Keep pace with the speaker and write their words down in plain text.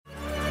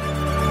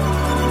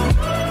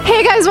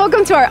Hey guys,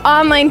 welcome to our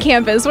online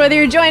campus. Whether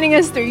you're joining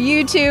us through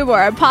YouTube or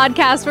our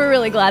podcast, we're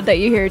really glad that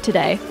you're here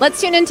today. Let's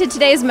tune into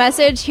today's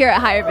message here at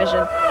Higher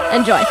Vision.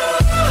 Enjoy.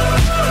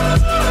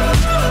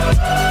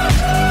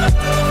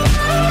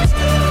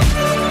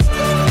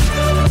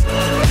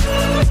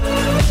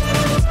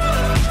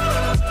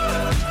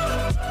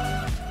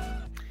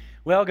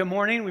 Well, good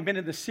morning. We've been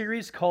in the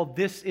series called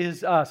This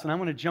Is Us, and I'm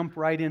going to jump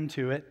right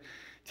into it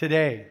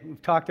today.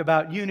 We've talked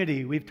about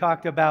unity. We've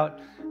talked about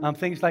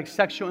things like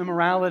sexual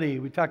immorality.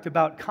 We've talked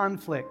about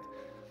conflict.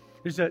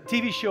 There's a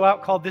TV show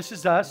out called This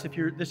Is Us, if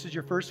this is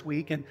your first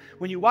week. And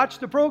when you watch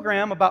the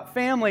program about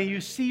family,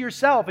 you see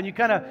yourself, and you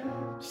kind of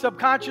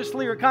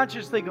subconsciously or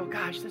consciously go,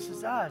 gosh, this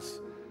is us.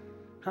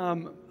 I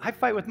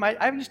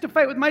used to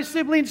fight with my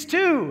siblings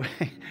too.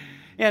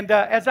 And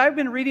as I've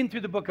been reading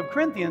through the book of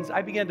Corinthians,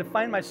 I began to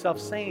find myself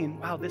saying,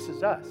 wow, this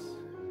is us.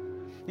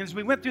 And as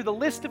we went through the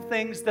list of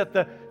things that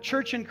the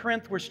church in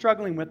Corinth were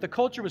struggling with, the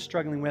culture was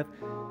struggling with,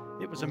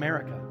 it was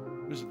America.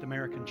 It was the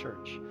American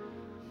church.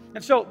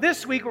 And so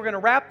this week we're going to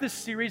wrap this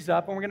series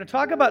up, and we're going to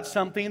talk about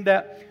something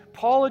that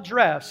Paul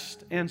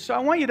addressed. And so I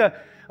want you to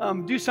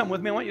do something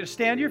with me. I want you to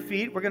stand to your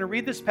feet. We're going to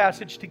read this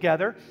passage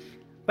together.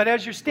 But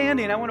as you're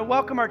standing, I want to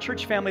welcome our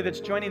church family that's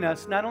joining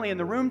us, not only in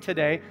the room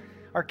today,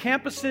 our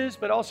campuses,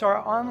 but also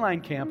our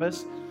online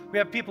campus. We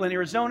have people in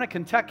Arizona,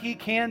 Kentucky,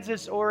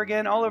 Kansas,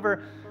 Oregon, all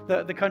over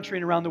the country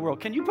and around the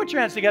world. Can you put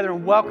your hands together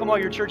and welcome all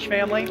your church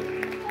family?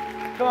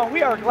 Come on,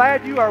 we are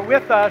glad you are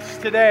with us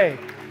today.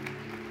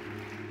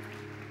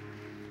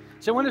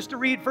 So I want us to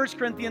read 1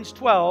 Corinthians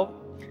 12,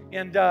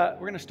 and we're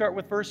going to start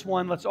with verse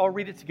 1. Let's all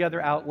read it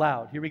together out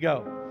loud. Here we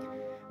go.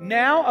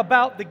 Now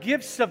about the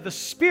gifts of the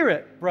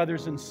Spirit,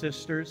 brothers and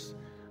sisters,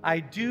 I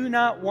do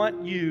not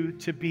want you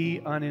to be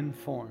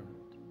uninformed.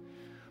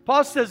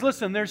 Paul says,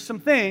 listen, there's some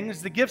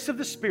things, the gifts of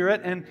the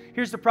Spirit, and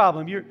here's the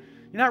problem. You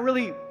don't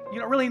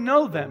really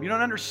know them. You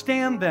don't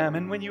understand them.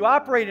 And when you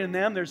operate in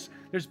them, there's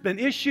been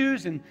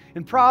issues and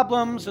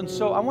problems. And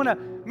so I want to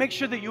make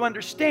sure that you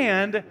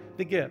understand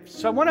the gifts.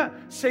 So I want to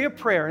say a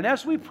prayer. And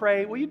as we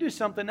pray, will you do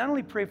something? Not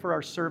only pray for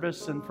our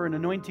service and for an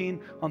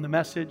anointing on the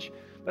message,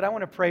 but I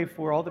want to pray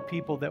for all the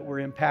people that were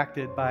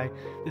impacted by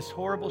this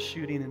horrible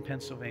shooting in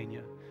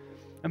Pennsylvania.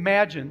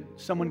 Imagine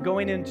someone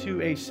going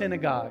into a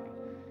synagogue,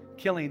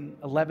 killing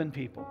 11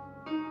 people.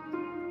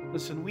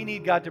 Listen, we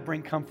need God to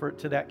bring comfort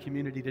to that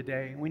community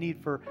today. We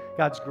need for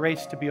God's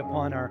grace to be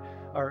upon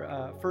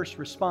our first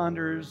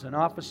responders and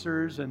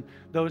officers and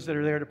those that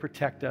are there to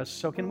protect us.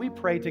 So can we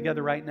pray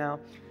together right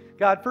now?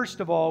 God, first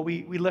of all,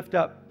 we lift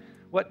up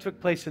what took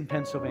place in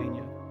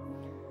Pennsylvania.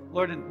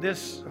 Lord, in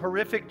this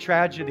horrific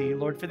tragedy,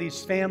 Lord, for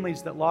these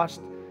families that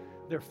lost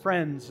their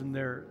friends and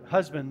their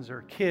husbands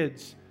or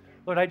kids,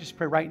 Lord, I just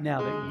pray right now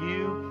that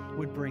you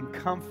would bring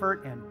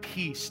comfort and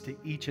peace to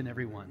each and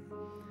every one.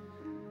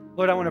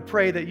 Lord, I want to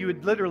pray that you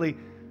would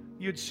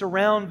you'd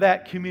surround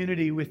that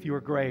community with your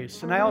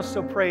grace. And I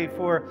also pray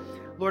for,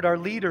 Lord, our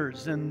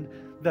leaders and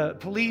the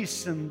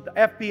police and the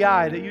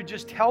FBI, that you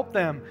just help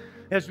them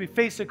as we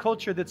face a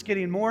culture that's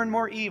getting more and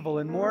more evil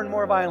and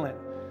more violent.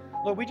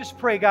 Lord, we just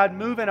pray, God,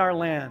 move in our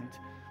land.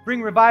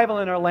 Bring revival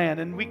in our land.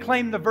 And we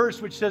claim the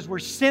verse which says, where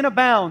sin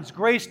abounds,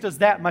 grace does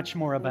that much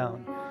more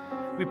abound.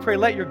 We pray,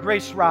 let your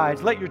grace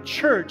rise. Let your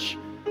church,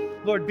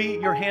 Lord, be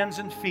your hands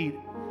and feet.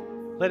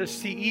 Let us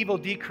see evil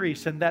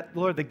decrease, and that,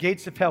 Lord, the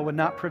gates of hell would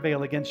not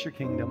prevail against your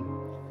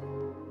kingdom.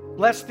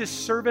 Bless this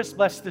service,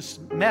 bless this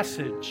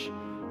message.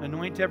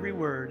 Anoint every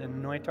word and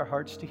anoint our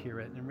hearts to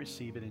hear it and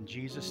receive it in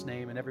Jesus'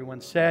 name. And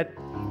everyone said,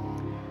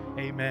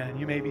 amen.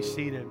 You may be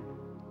seated.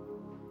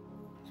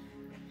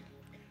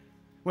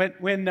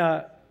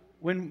 When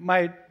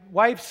my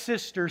wife's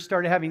sister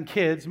started having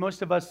kids,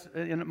 most of us,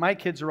 and my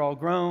kids are all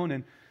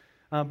grown,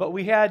 but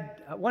we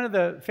had one of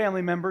the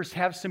family members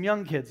have some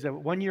young kids, a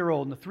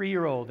 1-year-old and a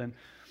 3-year-old. And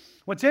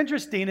what's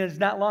interesting is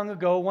not long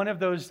ago, one of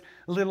those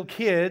little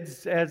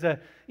kids, as an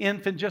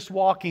infant just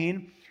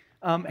walking,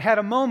 had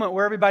a moment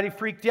where everybody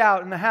freaked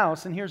out in the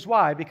house. And here's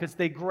why. Because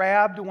they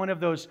grabbed one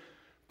of those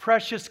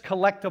precious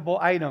collectible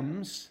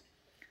items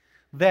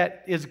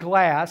that is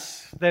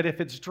glass, that if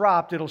it's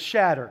dropped, it'll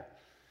shatter.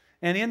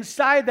 And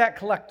inside that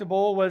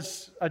collectible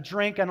was a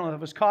drink, I don't know if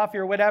it was coffee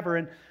or whatever,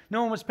 and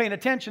no one was paying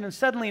attention. And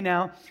suddenly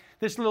now,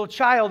 this little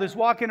child is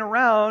walking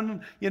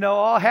around,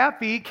 all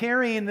happy,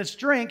 carrying this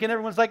drink, and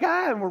everyone's like,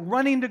 and we're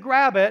running to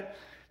grab it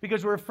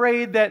because we're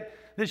afraid that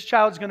this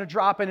child's going to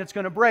drop and it's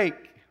going to break.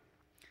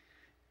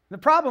 The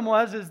problem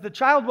is the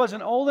child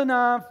wasn't old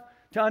enough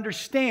to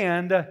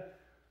understand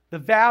the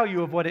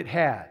value of what it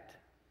had.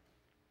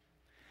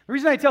 The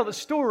reason I tell the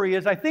story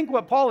is I think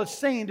what Paul is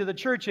saying to the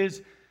church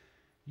is,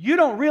 you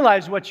don't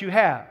realize what you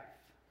have.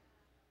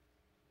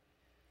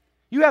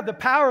 You have the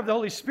power of the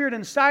Holy Spirit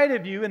inside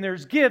of you, and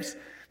there's gifts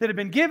that have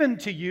been given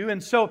to you,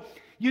 and so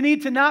you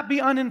need to not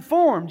be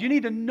uninformed. You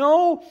need to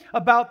know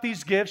about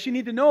these gifts. You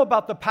need to know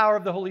about the power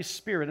of the Holy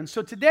Spirit. And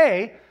so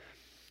today,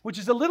 which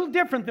is a little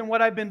different than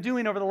what I've been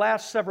doing over the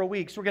last several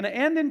weeks, we're going to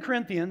end in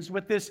Corinthians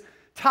with this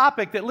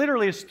topic that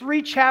literally is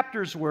 3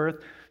 chapters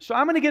worth. So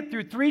I'm going to get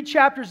through 3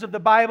 chapters of the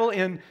Bible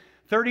in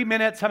 30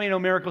 minutes. How many know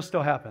miracles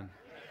still happen?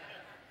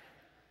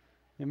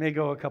 It may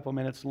go a couple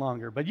minutes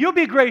longer, but you'll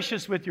be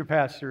gracious with your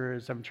pastor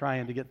as I'm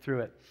trying to get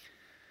through it.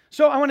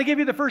 So I want to give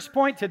you the first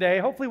point today.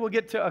 Hopefully we'll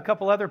get to a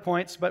couple other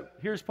points, but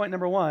here's point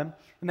number one,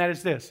 and that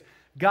is this.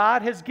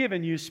 God has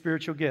given you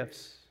spiritual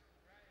gifts.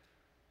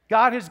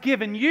 God has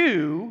given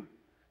you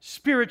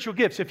spiritual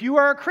gifts. If you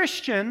are a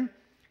Christian,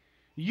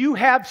 you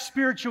have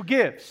spiritual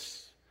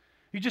gifts.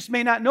 You just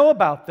may not know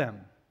about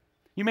them.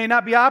 You may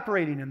not be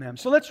operating in them.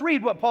 So let's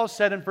read what Paul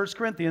said in 1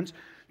 Corinthians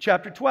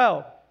chapter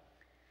 12.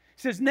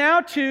 He says, now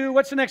to,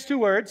 what's the next two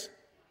words?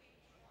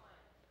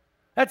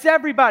 That's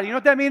everybody. You know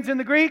what that means in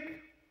the Greek?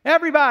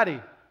 Everybody. He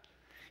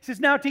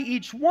says, now to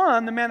each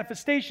one, the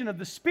manifestation of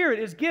the Spirit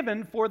is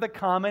given for the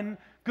common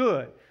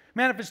good.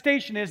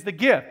 Manifestation is the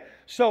gift.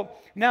 So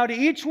now to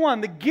each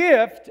one, the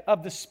gift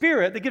of the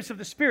Spirit, the gifts of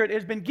the Spirit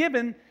has been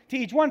given to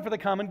each one for the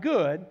common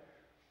good.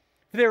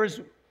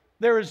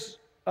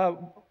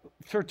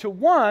 To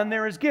one,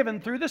 there is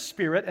given through the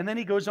Spirit, and then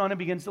he goes on and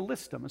begins to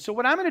list them. So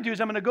what I'm going to do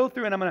is I'm going to go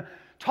through and I'm going to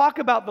talk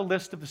about the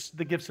list of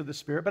the gifts of the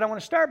Spirit, but I want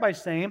to start by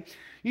saying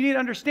you need to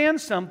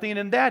understand something,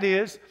 and that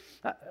is,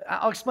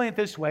 I'll explain it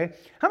this way.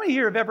 How many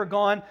here have ever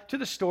gone to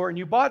the store and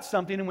you bought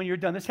something, and when you're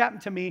done, this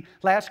happened to me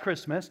last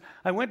Christmas,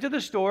 I went to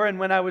the store, and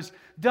when I was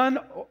done,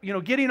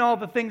 getting all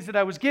the things that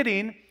I was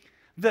getting,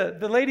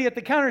 the lady at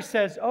the counter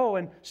says, oh,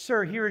 and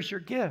sir, here is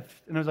your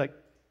gift. And I was like,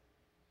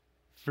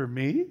 for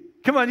me?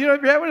 Come on, you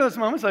have one of those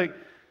moments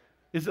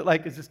is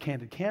this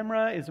candid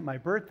camera? Is it my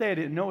birthday? I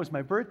didn't know it was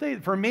my birthday.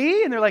 For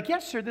me? And they're like,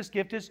 yes, sir, this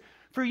gift is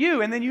for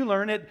you. And then you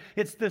learn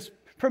it's this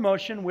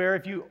promotion where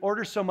if you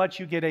order so much,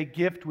 you get a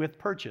gift with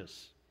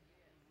purchase.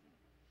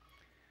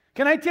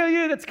 Can I tell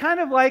you, that's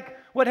kind of like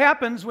what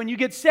happens when you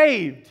get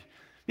saved.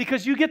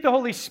 Because you get the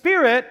Holy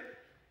Spirit,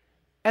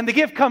 and the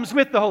gift comes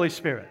with the Holy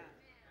Spirit.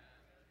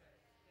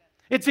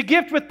 It's a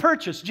gift with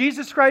purchase.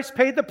 Jesus Christ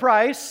paid the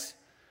price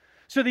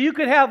so that you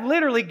could have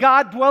literally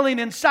God dwelling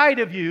inside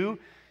of you.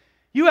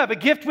 You have a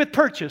gift with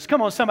purchase.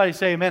 Come on, somebody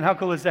say amen. How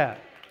cool is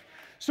that?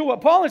 So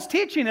what Paul is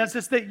teaching us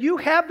is that you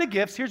have the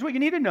gifts. Here's what you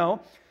need to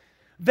know.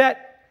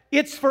 That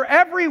it's for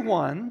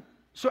everyone.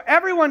 So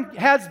everyone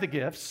has the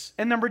gifts.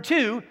 And number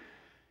two,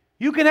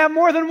 you can have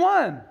more than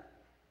one.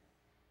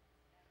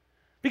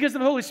 Because the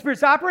Holy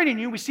Spirit's operating in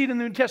you. We see it in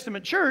the New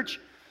Testament church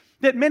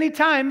that many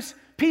times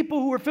people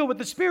who are filled with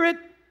the Spirit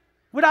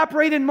would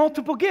operate in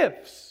multiple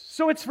gifts.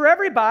 So it's for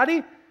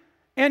everybody.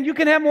 And you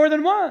can have more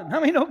than one. How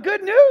many know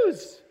good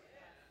news?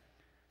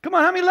 Come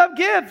on, how many love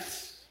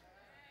gifts?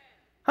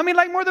 How many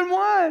like more than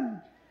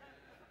one?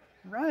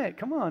 Right,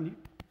 come on,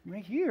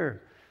 right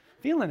here,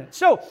 feeling it.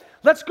 So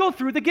let's go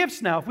through the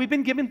gifts now. If we've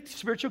been given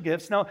spiritual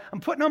gifts, now I'm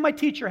putting on my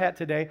teacher hat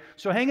today,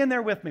 so hang in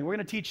there with me. We're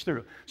going to teach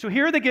through. So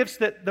here are the gifts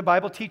that the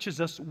Bible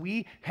teaches us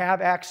we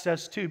have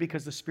access to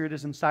because the Spirit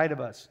is inside of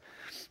us.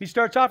 He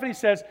starts off and he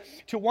says,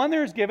 to one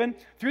there is given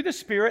through the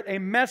Spirit a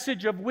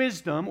message of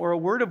wisdom or a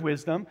word of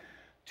wisdom,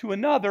 to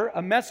another,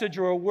 a message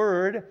or a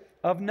word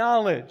of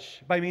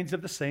knowledge by means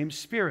of the same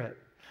Spirit.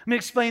 I'm going to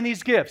explain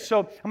these gifts. So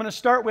I'm going to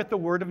start with the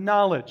word of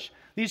knowledge.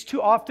 These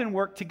two often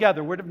work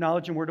together, word of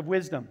knowledge and word of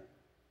wisdom.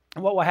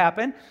 And what will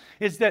happen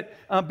is that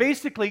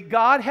basically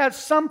God has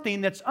something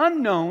that's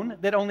unknown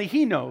that only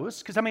He knows,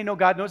 because how many know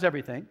God knows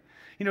everything?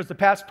 He knows the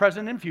past,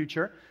 present, and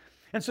future.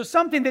 And so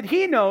something that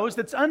He knows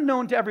that's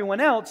unknown to everyone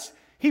else,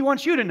 He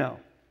wants you to know.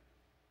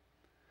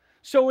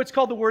 So it's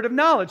called the word of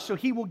knowledge. So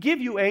He will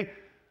give you a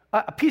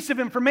piece of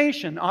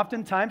information.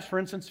 Oftentimes, for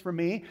instance, for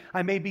me,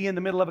 I may be in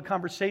the middle of a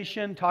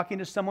conversation, talking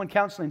to someone,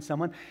 counseling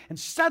someone, and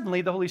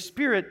suddenly the Holy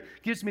Spirit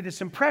gives me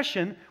this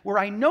impression where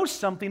I know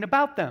something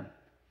about them.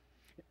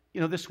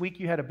 This week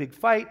you had a big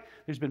fight.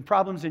 There's been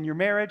problems in your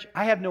marriage.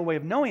 I have no way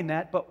of knowing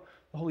that, but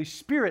the Holy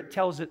Spirit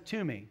tells it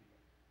to me.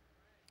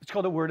 It's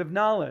called a word of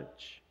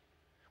knowledge.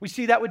 We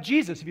see that with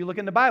Jesus. If you look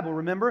in the Bible,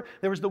 remember,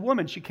 there was the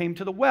woman. She came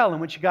to the well, and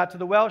when she got to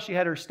the well, she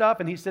had her stuff,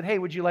 and He said, hey,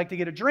 would you like to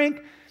get a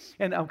drink?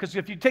 And because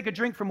if you take a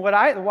drink from the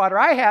water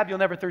I have, you'll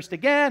never thirst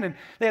again. And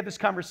they had this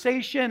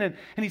conversation, and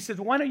He said,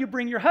 why don't you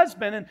bring your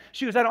husband? And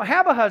she goes, I don't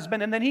have a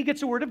husband. And then He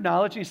gets a word of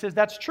knowledge, and He says,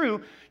 that's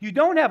true. You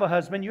don't have a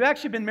husband. You've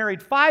actually been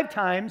married 5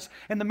 times,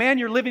 and the man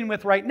you're living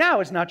with right now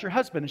is not your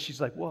husband. And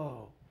she's like,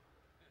 whoa,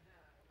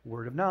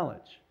 word of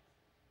knowledge.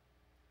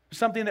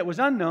 Something that was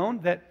unknown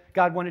that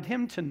God wanted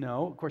him to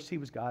know. Of course, He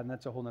was God, and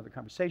that's a whole other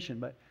conversation.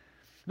 But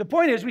the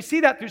point is, we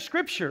see that through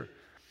Scripture.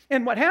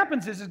 And what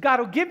happens is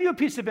God will give you a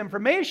piece of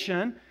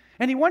information,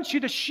 and He wants you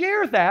to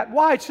share that.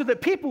 Why? So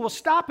that people will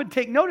stop and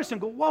take notice and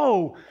go,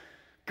 whoa,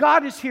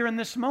 God is here in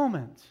this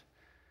moment.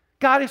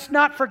 God has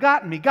not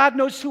forgotten me. God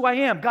knows who I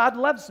am. God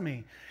loves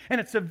me.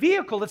 And it's a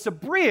vehicle, it's a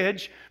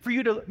bridge for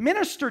you to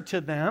minister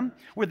to them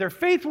where their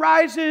faith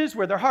rises,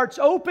 where their heart's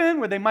open,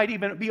 where they might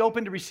even be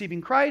open to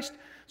receiving Christ.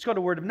 It's called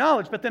a word of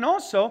knowledge. But then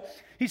also,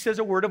 he says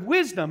a word of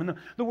wisdom. And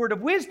the word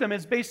of wisdom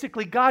is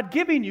basically God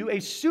giving you a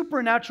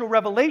supernatural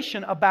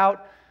revelation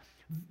about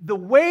the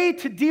way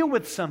to deal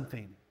with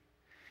something.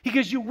 He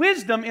gives you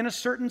wisdom in a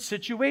certain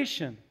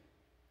situation.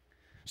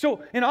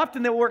 So, and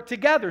often they'll work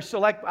together. So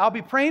like I'll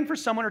be praying for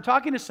someone or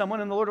talking to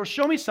someone and the Lord will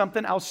show me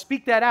something. I'll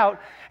speak that out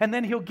and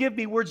then he'll give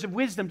me words of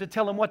wisdom to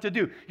tell them what to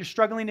do. You're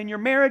struggling in your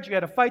marriage. You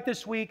had a fight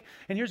this week.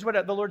 And here's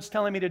what the Lord's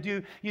telling me to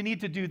do. You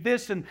need to do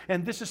this. And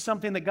this is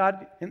something that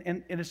God,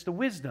 and it's the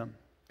wisdom.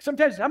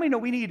 Sometimes, how many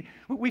know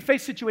we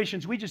face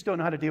situations, we just don't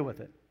know how to deal with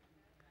it.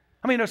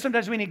 How many know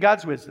sometimes we need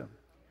God's wisdom?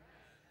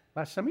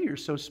 Wow, some of you are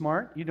so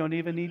smart, you don't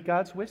even need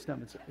God's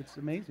wisdom. It's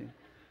amazing.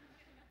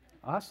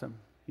 Awesome.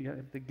 You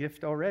have the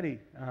gift already.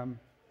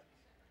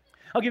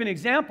 I'll give you an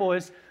example.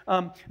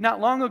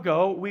 Not long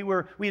ago,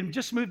 we had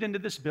just moved into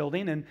this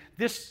building, and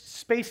this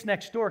space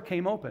next door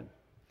came open.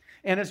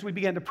 And as we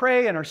began to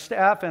pray, and our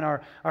staff and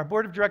our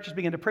board of directors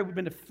began to pray, we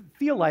began to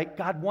feel like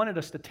God wanted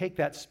us to take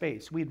that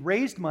space. We had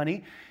raised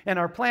money, and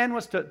our plan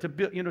was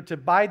to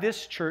buy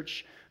this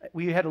church.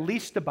 We had a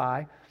lease to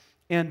buy.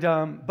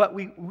 But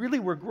we really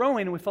were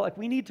growing, and we felt like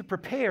we need to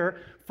prepare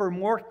for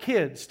more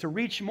kids, to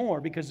reach more,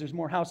 because there's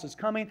more houses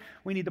coming.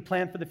 We need to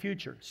plan for the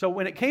future. So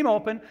when it came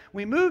open,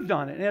 we moved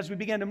on it. And as we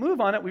began to move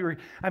on it, we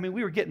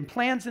were getting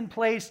plans in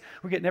place.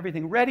 We're getting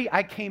everything ready.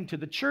 I came to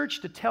the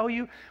church to tell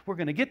you, we're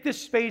going to get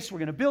this space. We're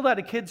going to build out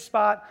a kids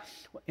spot.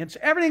 And so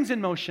everything's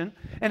in motion.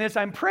 And as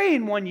I'm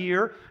praying one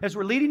year, as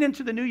we're leading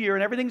into the new year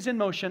and everything's in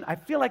motion, I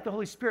feel like the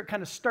Holy Spirit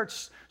kind of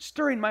starts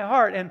stirring my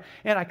heart. And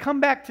I come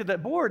back to the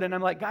board, and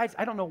I'm like, guys,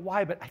 I don't know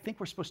why, but I think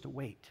we're supposed to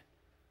wait.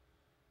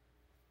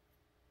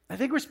 I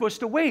think we're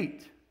supposed to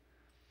wait.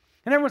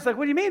 And everyone's like,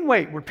 what do you mean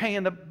wait? We're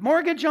paying the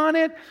mortgage on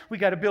it. We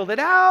got to build it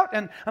out.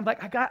 And I'm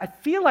like, I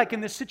feel like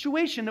in this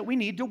situation that we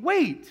need to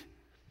wait.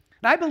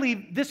 And I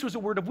believe this was a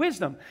word of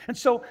wisdom. And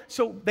so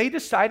they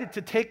decided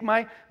to take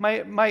my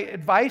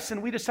advice,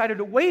 and we decided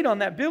to wait on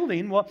that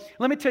building. Well,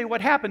 let me tell you what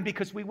happened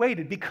because we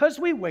waited. Because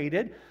we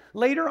waited,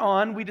 later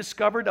on, we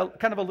discovered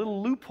kind of a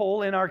little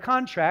loophole in our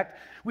contract.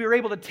 We were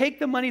able to take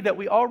the money that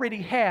we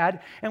already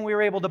had, and we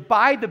were able to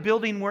buy the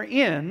building we're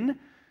in.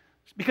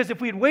 Because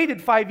if we had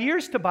waited 5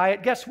 years to buy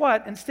it, guess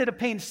what? Instead of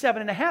paying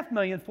 $7.5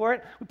 million for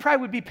it, we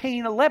probably would be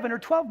paying $11 or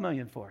 $12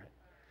 million for it.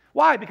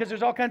 Why? Because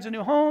there's all kinds of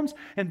new homes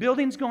and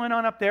buildings going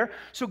on up there.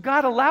 So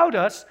God allowed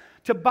us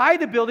to buy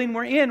the building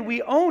we're in.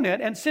 We own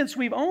it. And since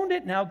we've owned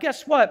it now,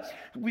 guess what?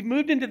 We've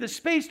moved into the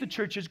space. The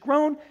church has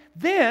grown.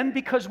 Then,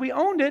 because we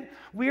owned it,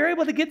 we were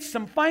able to get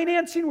some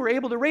financing. We're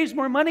able to raise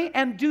more money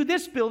and do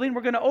this building.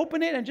 We're going to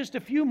open it in just a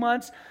few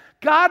months.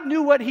 God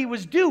knew what he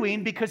was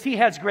doing because he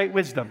has great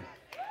wisdom.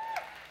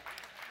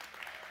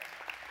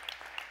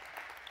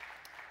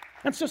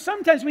 And so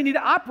sometimes we need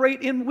to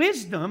operate in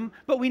wisdom,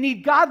 but we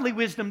need godly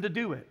wisdom to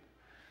do it.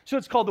 So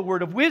it's called the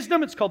word of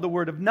wisdom. It's called the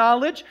word of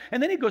knowledge.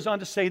 And then he goes on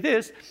to say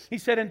this. He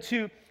said, and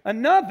to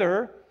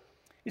another,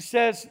 he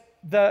says,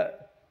 the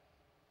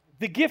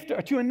gift,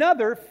 or to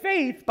another,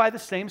 faith by the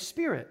same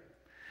Spirit.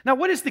 Now,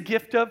 what is the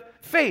gift of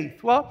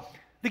faith? Well,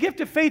 the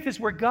gift of faith is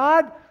where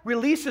God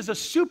releases a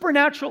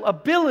supernatural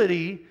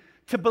ability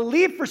to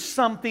believe for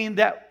something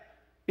that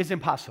is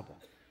impossible,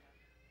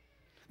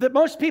 that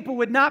most people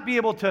would not be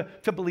able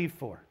to believe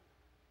for.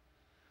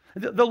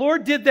 The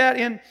Lord did that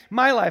in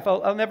my life.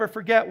 I'll never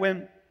forget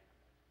when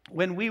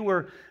we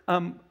were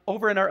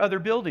over in our other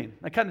building.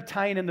 I kind of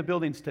tying in the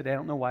buildings today. I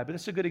don't know why, but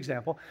it's a good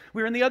example.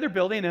 We were in the other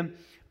building,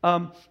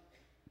 and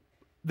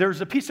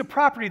there's a piece of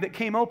property that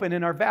came open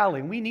in our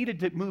valley. We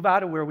needed to move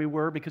out of where we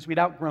were because we'd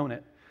outgrown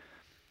it.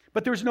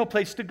 But there was no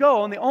place to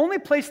go, and the only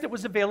place that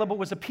was available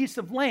was a piece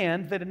of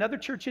land that another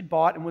church had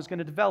bought and was going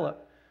to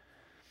develop.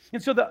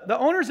 And so the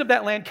owners of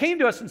that land came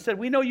to us and said,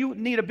 we know you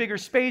need a bigger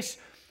space.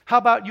 How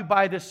about you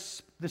buy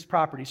this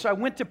property? So I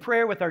went to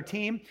prayer with our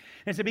team.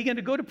 And as I began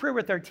to go to prayer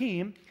with our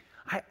team,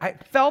 I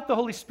felt the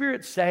Holy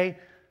Spirit say,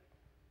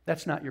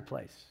 that's not your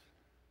place.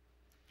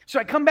 So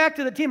I come back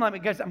to the team. I'm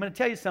like, guys, I'm going to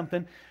tell you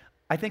something.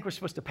 I think we're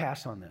supposed to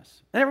pass on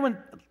this. And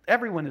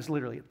everyone is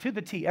literally, to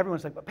the T,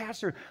 everyone's like, but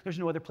Pastor, there's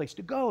no other place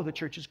to go. The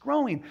church is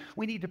growing.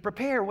 We need to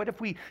prepare. What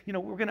if we're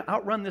going to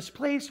outrun this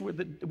place?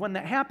 When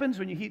that happens,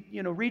 when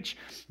you reach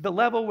the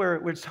level where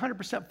it's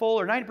 100% full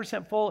or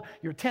 90% full,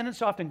 your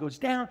attendance often goes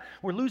down.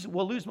 We'll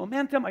lose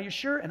momentum. Are you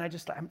sure?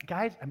 And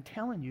guys, I'm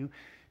telling you,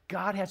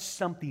 God has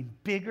something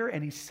bigger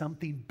and he's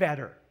something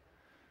better.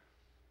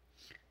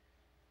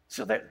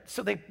 So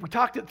we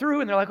talked it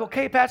through, and they're like,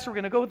 okay, Pastor, we're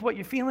going to go with what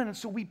you're feeling. And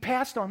so we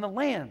passed on the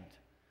land.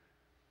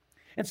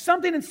 And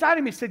something inside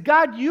of me said,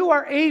 God, you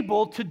are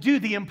able to do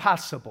the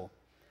impossible.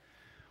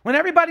 When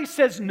everybody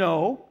says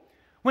no,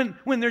 when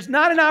there's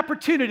not an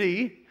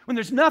opportunity, when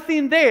there's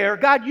nothing there,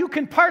 God, you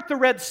can part the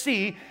Red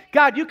Sea.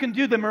 God, you can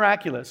do the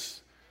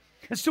miraculous.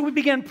 And so we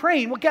began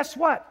praying. Well, guess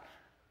what?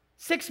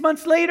 6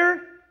 months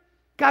later,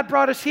 God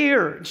brought us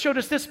here and showed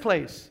us this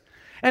place.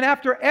 And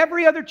after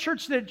every other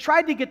church that had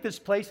tried to get this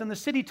place and the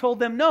city told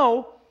them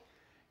no,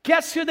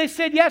 guess who they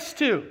said yes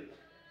to?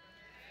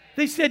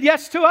 They said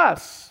yes to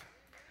us.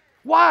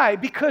 Why?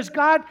 Because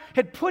God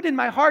had put in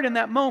my heart in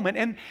that moment,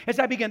 and as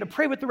I began to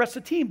pray with the rest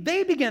of the team,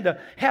 they began to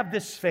have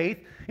this faith.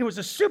 It was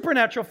a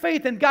supernatural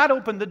faith, and God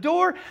opened the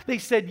door. They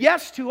said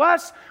yes to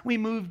us. We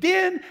moved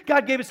in.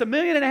 God gave us $1.5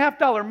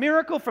 million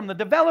miracle from the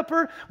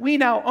developer. We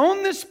now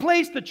own this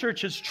place. The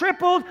church has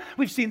tripled.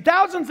 We've seen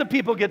thousands of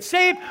people get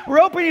saved.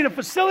 We're opening a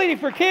facility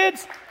for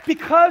kids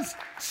because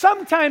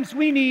sometimes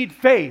we need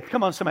faith.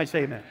 Come on, somebody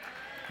say amen.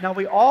 Now,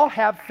 we all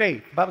have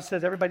faith. The Bible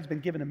says everybody's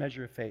been given a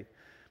measure of faith.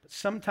 But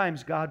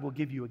sometimes God will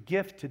give you a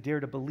gift to dare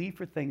to believe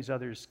for things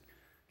others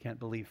can't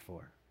believe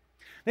for.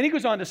 Then he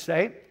goes on to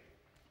say,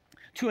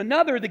 to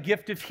another, the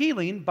gift of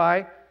healing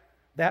by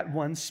that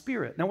one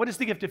Spirit. Now, what is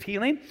the gift of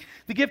healing?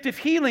 The gift of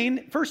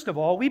healing, first of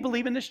all, we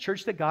believe in this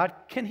church that God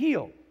can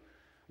heal.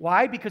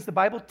 Why? Because the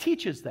Bible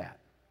teaches that.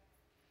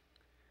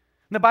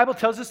 And the Bible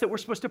tells us that we're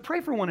supposed to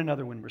pray for one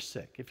another when we're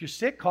sick. If you're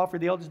sick, call for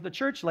the elders of the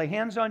church, lay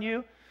hands on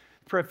you.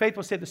 Prayer of faith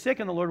will save the sick,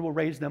 and the Lord will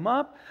raise them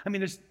up. I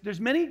mean, there's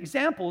many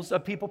examples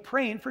of people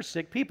praying for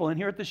sick people. And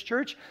here at this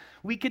church,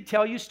 we could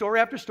tell you story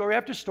after story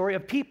after story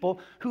of people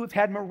who have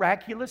had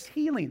miraculous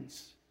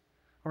healings.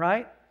 All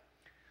right?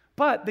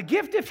 But the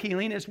gift of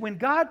healing is when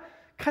God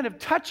kind of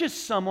touches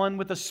someone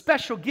with a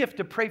special gift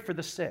to pray for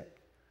the sick.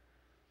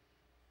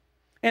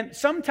 And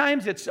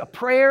sometimes it's a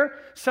prayer.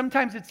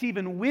 Sometimes it's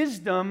even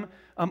wisdom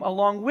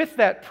along with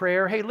that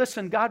prayer. Hey,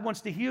 listen, God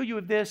wants to heal you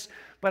of this,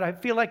 but I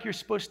feel like you're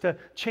supposed to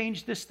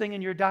change this thing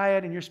in your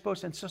diet, and you're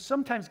supposed to. And so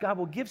sometimes God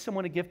will give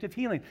someone a gift of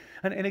healing.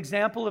 An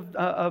example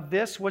of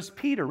this was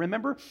Peter.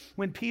 Remember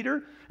when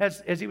Peter,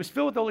 as he was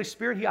filled with the Holy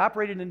Spirit, he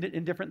operated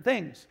in different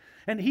things.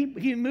 And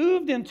he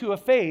moved into a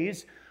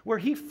phase where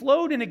he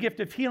flowed in a gift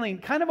of healing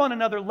kind of on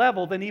another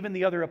level than even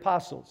the other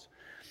apostles.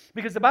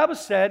 Because the Bible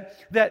said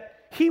that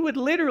he would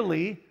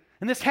literally,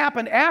 and this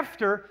happened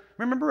after,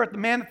 remember the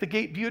man at the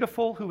gate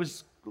beautiful who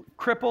was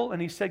crippled,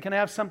 and he said, can I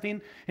have something?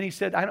 And he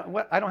said, I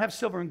don't have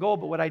silver and gold,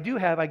 but what I do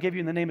have, I give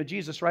you in the name of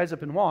Jesus. Rise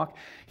up and walk.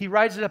 He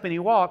rises up and he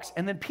walks,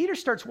 and then Peter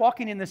starts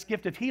walking in this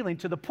gift of healing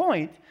to the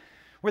point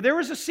where there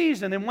was a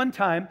season in one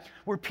time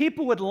where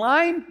people would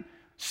line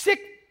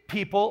sick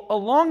people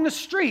along the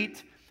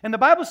street, and the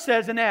Bible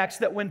says in Acts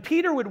that when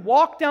Peter would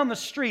walk down the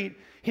street,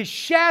 his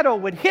shadow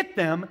would hit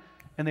them,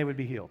 and they would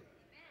be healed.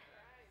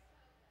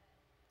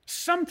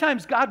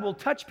 Sometimes God will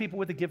touch people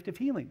with a gift of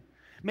healing.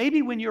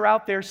 Maybe when you're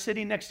out there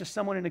sitting next to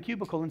someone in a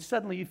cubicle and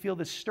suddenly you feel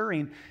this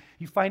stirring,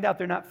 you find out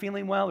they're not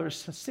feeling well,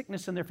 there's a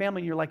sickness in their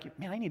family, and you're like,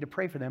 man, I need to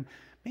pray for them.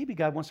 Maybe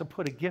God wants to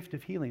put a gift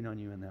of healing on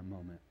you in that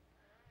moment.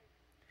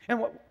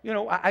 And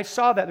I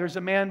saw that. There's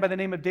a man by the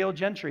name of Dale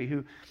Gentry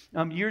who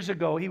years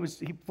ago, he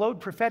flowed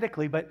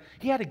prophetically, but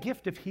he had a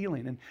gift of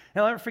healing. And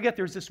I'll never forget,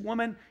 there was this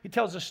woman, he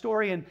tells a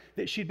story, and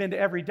that she'd been to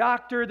every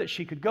doctor that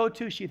she could go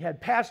to. She'd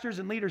had pastors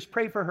and leaders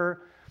pray for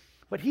her.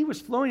 But he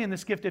was flowing in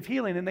this gift of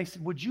healing, and they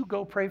said, would you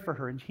go pray for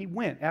her? And he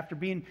went. After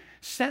being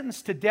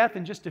sentenced to death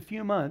in just a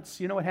few months,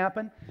 you know what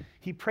happened?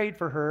 He prayed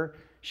for her.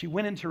 She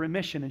went into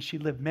remission, and she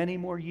lived many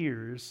more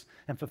years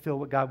and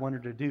fulfilled what God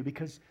wanted her to do,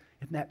 because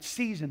in that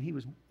season, he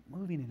was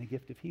moving in a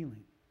gift of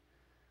healing.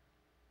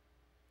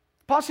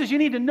 Paul says you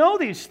need to know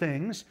these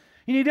things.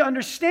 You need to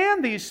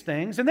understand these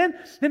things. And then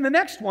the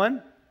next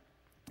one,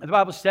 the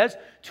Bible says,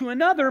 to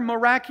another,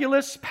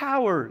 miraculous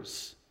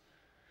powers.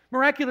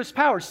 Miraculous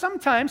powers.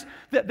 Sometimes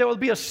there will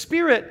be a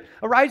spirit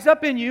arise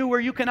up in you where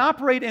you can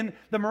operate in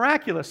the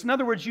miraculous. In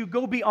other words, you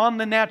go beyond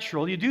the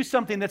natural. You do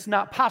something that's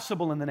not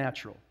possible in the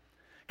natural.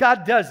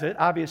 God does it,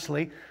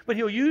 obviously, but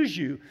He'll use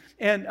you.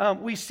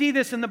 And we see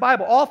this in the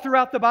Bible, all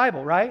throughout the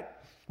Bible, right?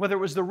 Whether it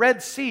was the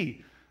Red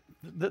Sea,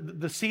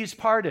 the seas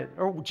parted,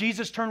 or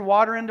Jesus turned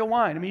water into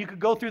wine. I mean, you could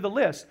go through the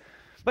list.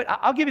 But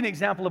I'll give you an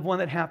example of one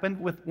that happened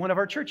with one of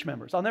our church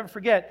members. I'll never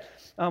forget,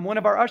 one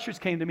of our ushers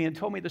came to me and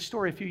told me the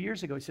story a few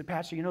years ago. He said,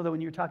 Pastor, you know that when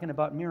you're talking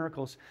about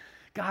miracles,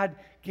 God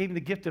gave me the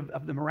gift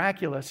of the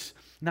miraculous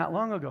not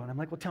long ago. And I'm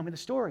like, well, tell me the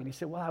story. And he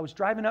said, well, I was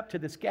driving up to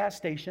this gas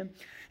station,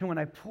 and when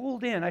I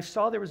pulled in, I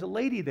saw there was a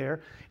lady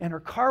there, and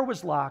her car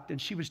was locked, and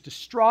she was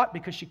distraught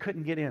because she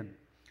couldn't get in.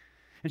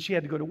 And she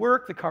had to go to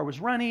work. The car was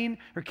running.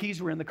 Her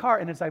keys were in the car.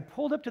 And as I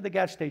pulled up to the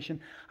gas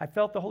station, I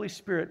felt the Holy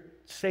Spirit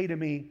say to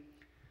me,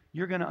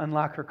 you're going to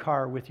unlock her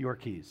car with your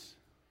keys.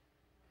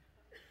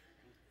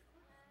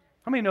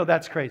 How many know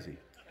that's crazy?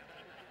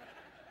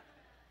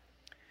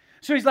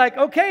 So he's like,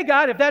 okay,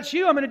 God, if that's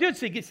you, I'm going to do it.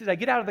 So he says, I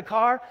get out of the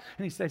car,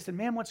 and he said, I said,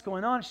 ma'am, what's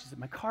going on? She said,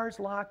 my car's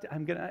locked.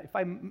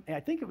 I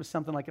think it was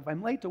something like, if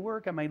I'm late to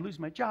work, I might lose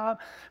my job.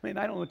 I mean,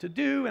 I don't know what to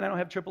do, and I don't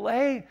have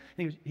AAA.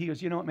 And he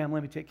goes, you know what, ma'am,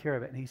 let me take care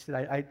of it. And he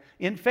said,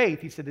 in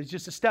faith, he said, it's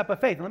just a step of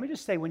faith. And let me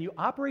just say, when you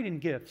operate in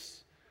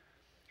gifts,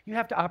 you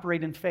have to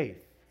operate in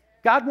faith.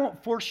 God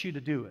won't force you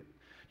to do it.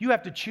 You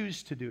have to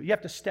choose to do it. You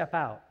have to step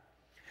out.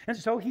 And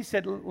so he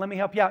said, let me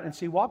help you out. And so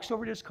he walks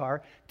over to his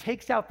car,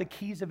 takes out the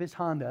keys of his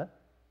Honda,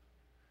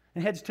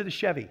 and heads to the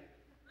Chevy.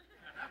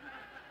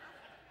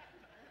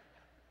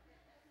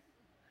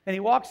 And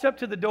he walks up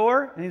to the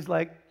door, and he's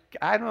like,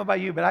 I don't know about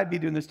you, but I'd be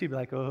doing this too. Be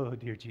like, oh,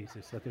 dear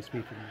Jesus, let this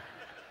be for me.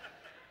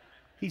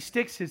 He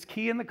sticks his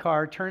key in the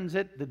car, turns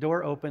it, the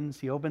door opens,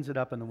 he opens it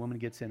up, and the woman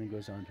gets in and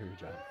goes on to her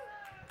job.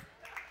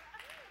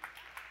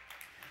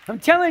 I'm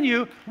telling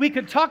you, we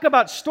could talk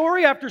about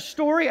story after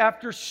story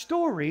after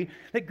story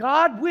that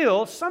God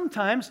will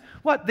sometimes,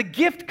 what? The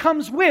gift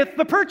comes with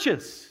the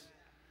purchase.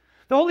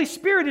 The Holy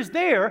Spirit is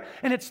there,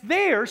 and it's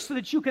there so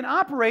that you can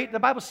operate, the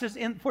Bible says,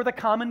 for the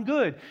common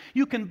good.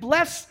 You can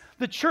bless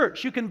the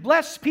church. You can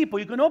bless people.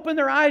 You can open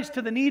their eyes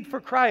to the need for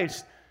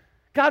Christ.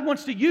 God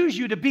wants to use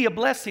you to be a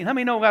blessing. How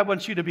many know God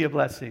wants you to be a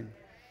blessing?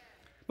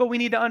 But we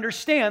need to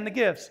understand the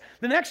gifts.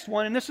 The next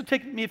one, and this will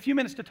take me a few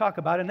minutes to talk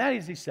about, and that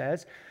is, he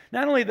says,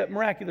 not only the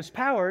miraculous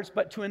powers,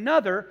 but to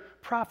another,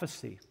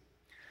 prophecy.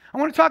 I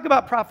want to talk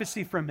about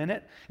prophecy for a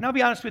minute, and I'll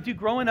be honest with you,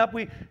 growing up,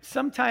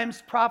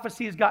 sometimes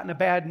prophecy has gotten a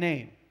bad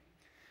name,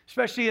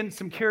 especially in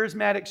some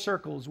charismatic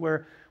circles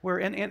where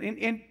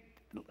in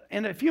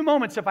a few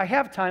moments, if I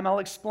have time, I'll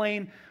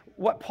explain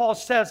what Paul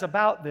says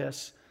about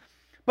this.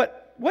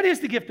 But what is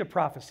the gift of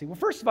prophecy? Well,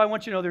 first of all, I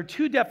want you to know there are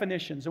two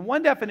definitions. And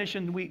one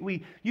definition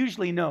we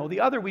usually know, the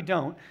other we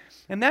don't.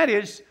 And that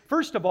is,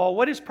 first of all,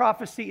 what is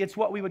prophecy? It's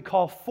what we would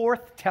call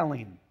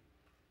forthtelling.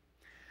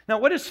 Now,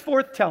 what is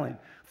forthtelling?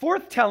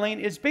 Forthtelling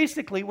is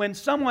basically when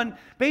someone,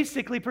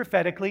 basically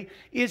prophetically,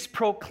 is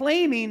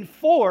proclaiming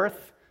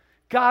forth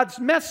God's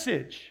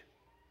message.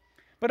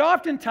 But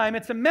oftentimes,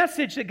 it's a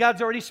message that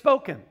God's already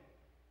spoken.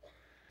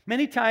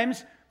 Many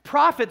times,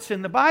 prophets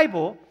in the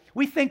Bible,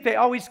 we think they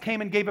always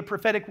came and gave a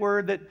prophetic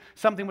word that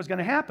something was going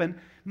to happen.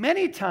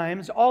 Many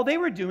times, all they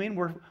were doing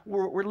were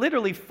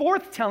literally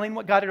forthtelling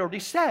what God had already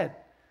said.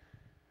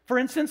 For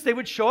instance, they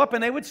would show up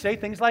and they would say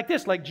things like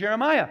this, like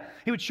Jeremiah.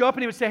 He would show up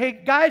and he would say, hey,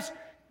 guys,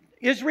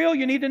 Israel,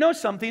 you need to know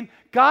something.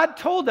 God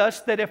told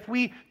us that if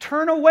we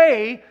turn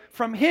away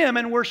from Him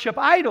and worship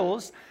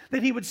idols,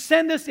 that He would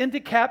send us into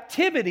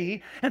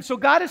captivity. And so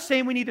God is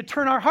saying we need to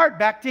turn our heart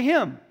back to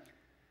Him.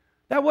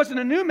 That wasn't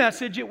a new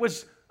message. It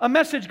was a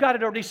message God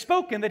had already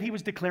spoken that He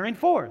was declaring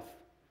forth.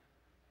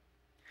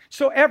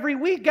 So every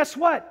week, guess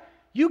what?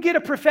 You get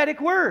a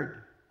prophetic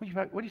word.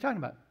 What are you talking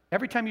about?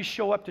 Every time you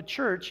show up to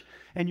church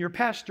and your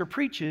pastor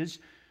preaches,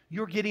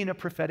 you're getting a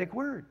prophetic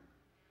word.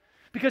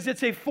 Because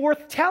it's a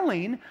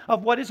forthtelling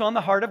of what is on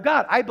the heart of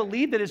God. I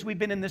believe that as we've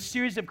been in this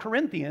series of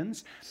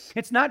Corinthians,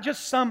 it's not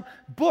just some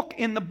book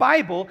in the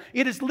Bible.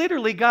 It is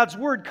literally God's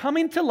word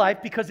coming to life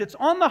because it's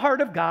on the heart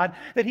of God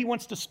that He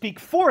wants to speak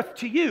forth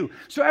to you.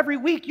 So every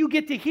week you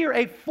get to hear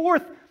a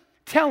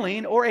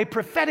forthtelling or a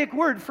prophetic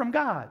word from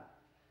God.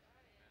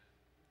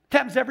 It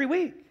happens every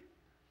week.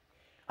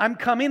 I'm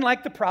coming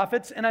like the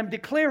prophets and I'm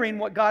declaring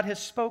what God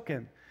has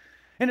spoken.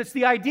 And it's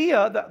the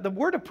idea, the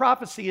word of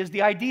prophecy is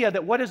the idea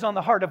that what is on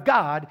the heart of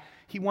God,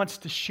 He wants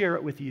to share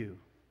it with you.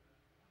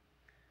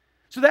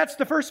 So that's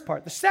the first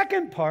part. The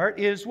second part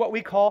is what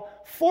we call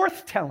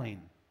forthtelling.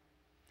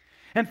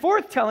 And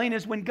forthtelling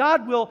is when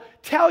God will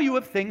tell you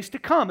of things to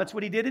come. That's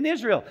what He did in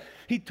Israel.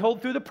 He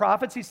told through the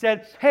prophets, He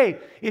said, hey,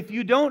 if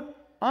you don't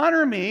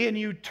honor me and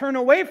you turn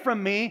away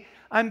from me,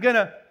 I'm going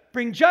to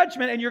bring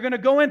judgment and you're going to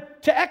go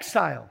into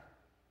exile.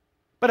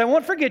 But I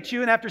won't forget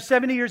you, and after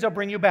 70 years, I'll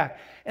bring you back.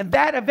 And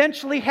that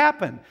eventually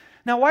happened.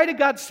 Now, why did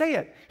God say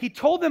it? He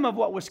told them of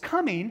what was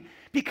coming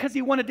because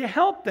He wanted to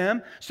help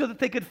them so that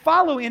they could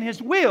follow in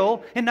His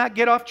will and not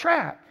get off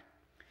track.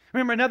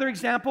 Remember, another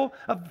example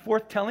of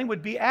forthtelling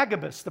would be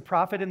Agabus, the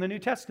prophet in the New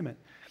Testament.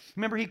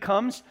 Remember, he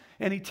comes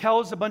and he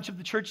tells a bunch of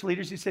the church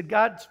leaders, he said,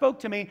 God spoke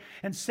to me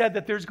and said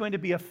that there's going to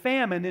be a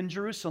famine in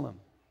Jerusalem.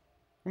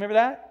 Remember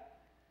that?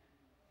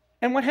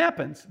 And what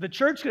happens? The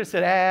church could have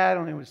said, I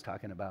don't know what he's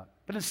talking about.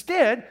 But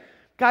instead,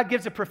 God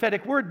gives a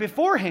prophetic word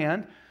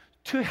beforehand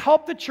to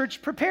help the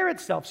church prepare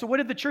itself. So what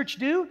did the church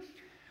do?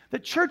 The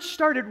church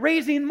started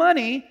raising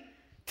money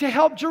to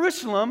help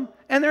Jerusalem,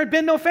 and there had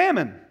been no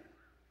famine.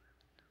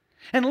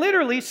 And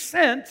literally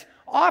sent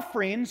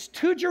offerings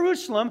to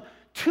Jerusalem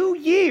 2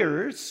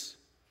 years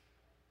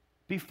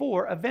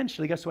before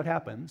eventually, guess what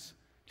happens?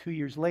 2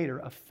 years later,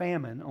 a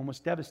famine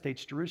almost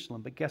devastates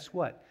Jerusalem. But guess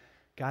what?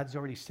 God's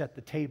already set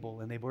the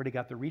table, and they've already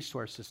got the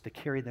resources to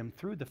carry them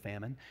through the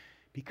famine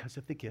because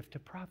of the gift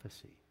of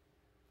prophecy.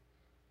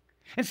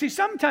 And see,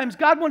 sometimes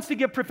God wants to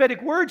give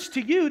prophetic words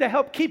to you to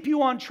help keep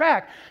you on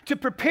track, to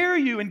prepare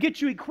you and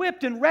get you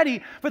equipped and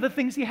ready for the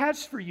things He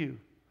has for you.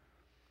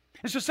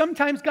 And so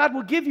sometimes God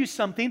will give you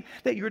something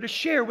that you're to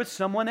share with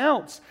someone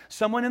else,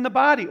 someone in the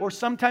body, or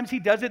sometimes He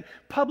does it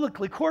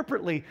publicly,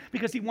 corporately,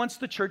 because He wants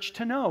the church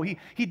to know.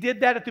 He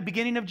did that at the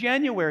beginning of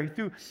January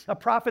through a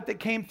prophet that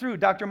came through,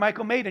 Dr.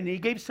 Michael Maiden. He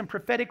gave some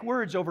prophetic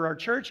words over our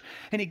church,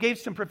 and he gave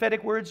some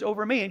prophetic words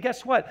over me. And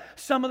guess what?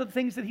 Some of the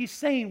things that he's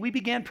saying, we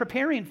began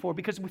preparing for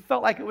because we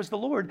felt like it was the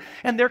Lord,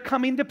 and they're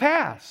coming to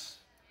pass.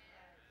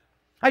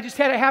 I just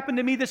had it happen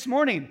to me this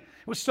morning.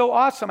 It was so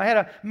awesome. I had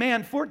a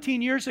man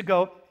 14 years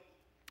ago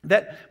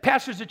that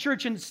pastors a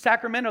church in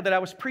Sacramento that I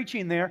was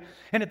preaching there.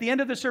 And at the end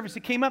of the service, he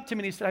came up to me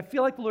and he said, I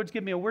feel like the Lord's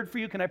given me a word for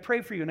you. Can I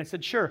pray for you? And I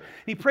said, sure. And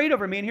he prayed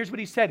over me, and here's what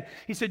he said.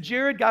 He said,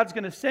 Jared, God's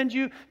going to send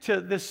you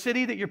to this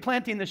city that you're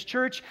planting this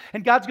church,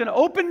 and God's going to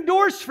open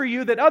doors for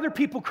you that other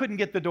people couldn't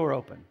get the door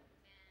open.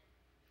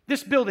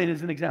 This building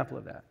is an example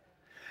of that.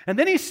 And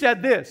then he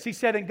said this. He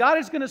said, and God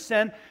is going to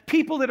send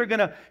people that are going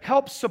to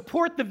help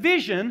support the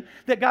vision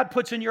that God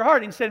puts in your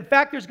heart. And he said, in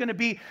fact, there's going to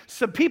be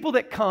some people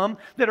that come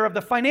that are of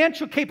the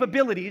financial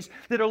capabilities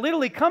that will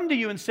literally come to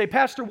you and say,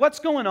 Pastor, what's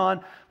going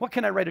on? What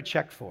can I write a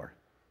check for?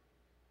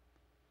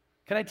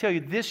 Can I tell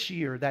you, this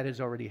year that has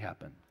already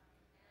happened.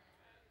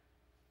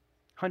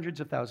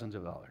 Hundreds of thousands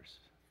of dollars.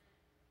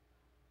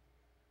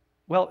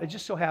 Well, it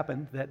just so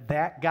happened that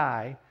that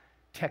guy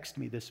texted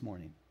me this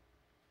morning.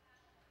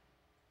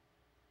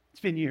 It's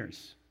been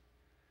years.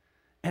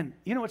 And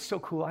you know what's so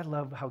cool? I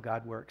love how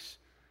God works.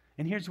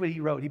 And here's what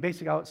he wrote. He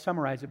basically, I'll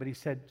summarize it, but he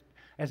said,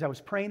 as I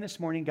was praying this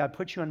morning, God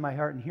put you on my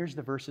heart, and here's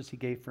the verses he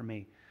gave for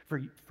me,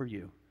 for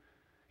you.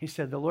 He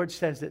said, the Lord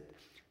says that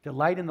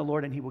delight in the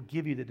Lord, and he will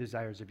give you the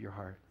desires of your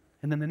heart.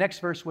 And then the next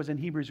verse was in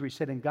Hebrews where he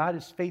said, and God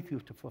is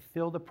faithful to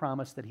fulfill the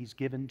promise that he's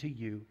given to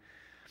you.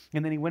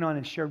 And then he went on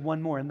and shared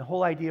one more. And the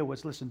whole idea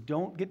was, listen,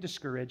 don't get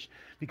discouraged,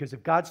 because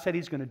if God said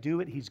he's going to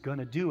do it, he's going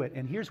to do it.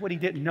 And here's what he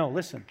didn't know.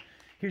 Listen.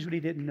 Here's what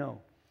he didn't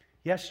know.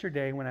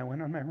 Yesterday, when I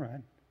went on my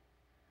run,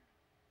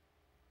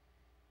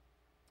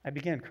 I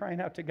began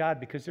crying out to God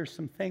because there's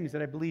some things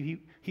that I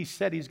believe he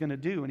said he's going to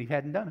do, and he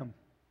hadn't done them.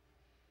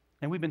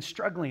 And we've been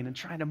struggling and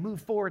trying to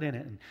move forward in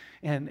it.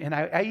 And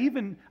I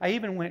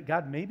even went,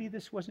 God, maybe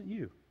this wasn't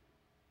you.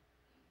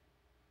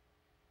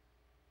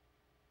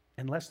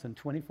 And less than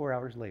 24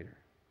 hours later,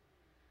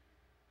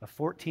 a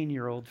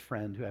 14-year-old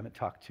friend who I haven't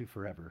talked to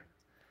forever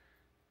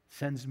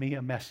sends me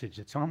a message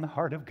that's on the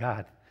heart of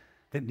God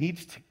that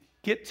needs to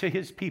get to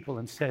his people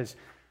and says,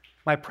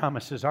 my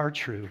promises are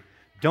true.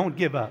 Don't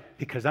give up,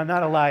 because I'm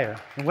not a liar.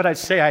 And what I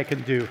say I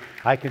can do,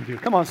 I can do.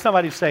 Come on,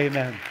 somebody say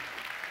amen.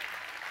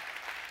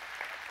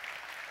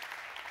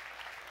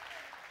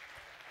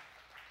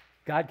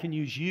 God can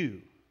use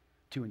you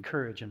to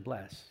encourage and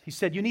bless. He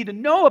said, you need to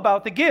know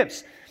about the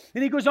gifts.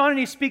 Then he goes on and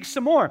he speaks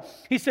some more.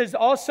 He says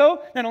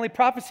also, not only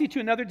prophecy, to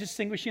another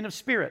distinguishing of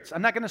spirits.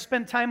 I'm not going to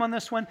spend time on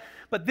this one,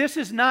 but this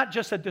is not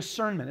just a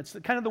discernment. It's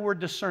kind of the word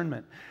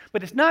discernment.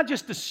 But it's not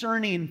just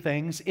discerning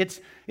things. It's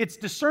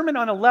discernment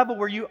on a level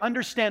where you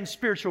understand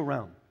spiritual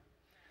realm.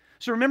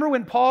 So remember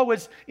when Paul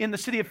was in the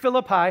city of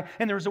Philippi,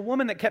 and there was a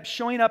woman that kept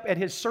showing up at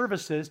his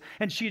services,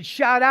 and she'd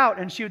shout out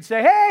and she would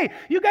say, hey,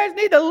 you guys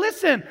need to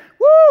listen.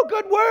 Woo,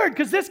 good word,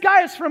 because this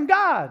guy is from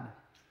God.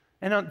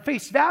 And on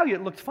face value,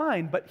 it looked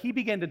fine, but he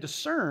began to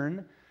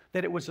discern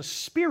that it was a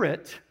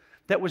spirit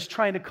that was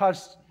trying to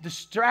cause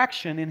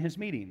distraction in his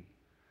meeting.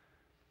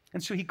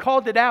 And so he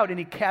called it out and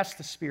he cast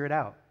the spirit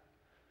out.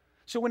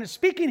 So when it's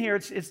speaking here,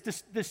 it's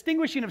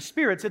distinguishing of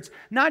spirits. It's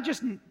not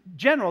just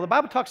general. The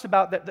Bible talks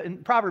about that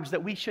in Proverbs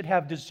that we should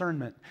have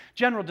discernment,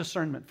 general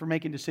discernment for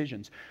making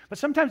decisions. But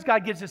sometimes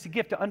God gives us a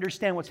gift to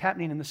understand what's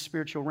happening in the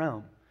spiritual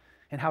realm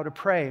and how to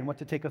pray and what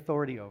to take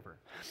authority over.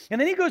 And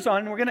then he goes on,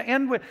 and we're going to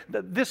end with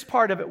this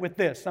part of it with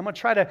this. I'm going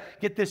to try to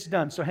get this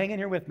done, so hang in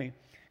here with me.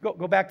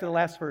 Go back to the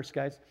last verse,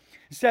 guys.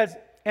 It says,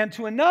 and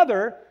to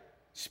another,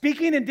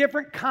 speaking in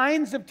different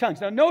kinds of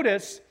tongues. Now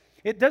notice,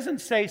 it doesn't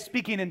say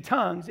speaking in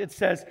tongues. It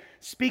says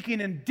speaking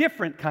in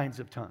different kinds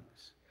of tongues.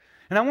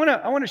 And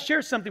I want to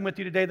share something with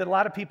you today that a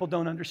lot of people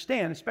don't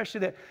understand,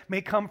 especially that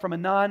may come from a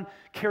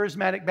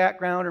non-charismatic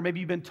background, or maybe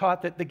you've been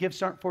taught that the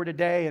gifts aren't for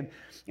today,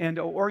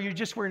 or you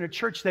just were in a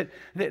church that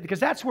because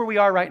that's where we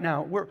are right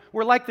now.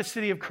 We're like the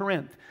city of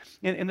Corinth,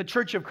 in the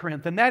church of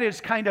Corinth, and that is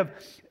kind of,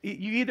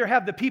 you either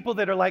have the people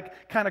that are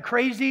like kind of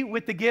crazy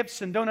with the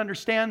gifts and don't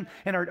understand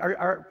and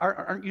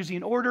aren't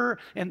using order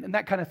and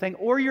that kind of thing,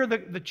 or you're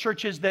the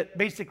churches that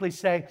basically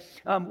say,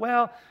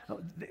 well,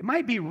 it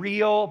might be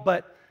real,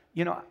 but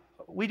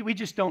we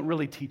just don't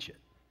really teach it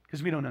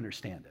because we don't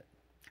understand it.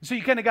 So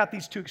you kind of got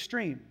these two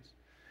extremes.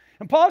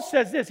 And Paul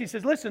says this, he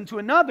says, listen, to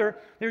another,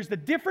 there's the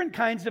different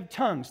kinds of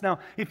tongues. Now,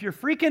 if you're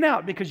freaking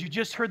out because you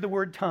just heard the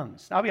word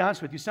tongues, I'll be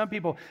honest with you, some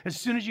people, as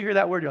soon as you hear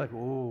that word, you're like,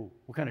 whoa,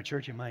 what kind of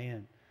church am I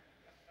in?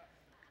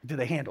 Do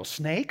they handle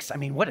snakes? I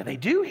mean, what do they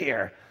do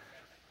here?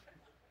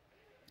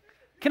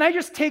 Can I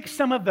just take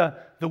some of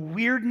the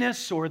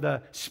weirdness or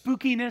the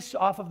spookiness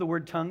off of the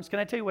word tongues? Can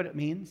I tell you what it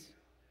means?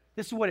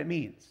 This is what it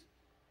means.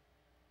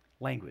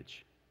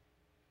 Language.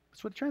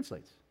 That's what it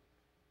translates.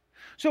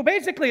 So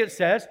basically it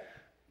says,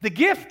 the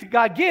gift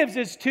God gives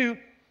is to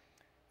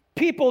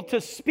people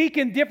to speak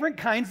in different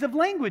kinds of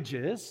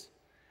languages,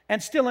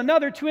 and still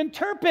another to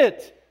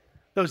interpret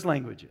those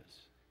languages.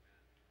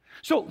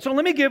 So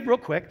let me give real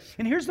quick,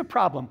 and here's the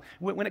problem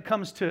when it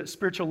comes to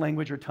spiritual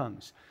language or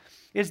tongues,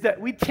 is that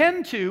we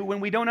tend to,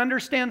 when we don't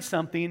understand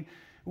something,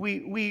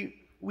 we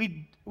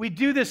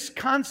do this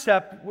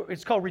concept,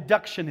 it's called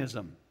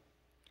reductionism.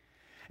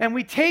 And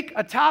we take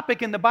a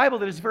topic in the Bible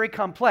that is very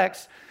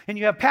complex, and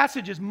you have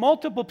passages,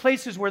 multiple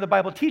places where the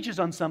Bible teaches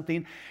on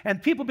something,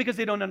 and people, because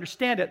they don't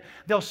understand it,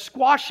 they'll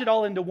squash it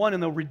all into one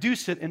and they'll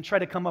reduce it and try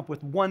to come up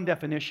with one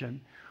definition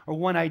or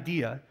one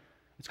idea.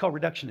 It's called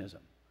reductionism.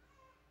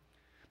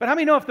 But how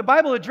many know if the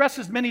Bible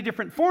addresses many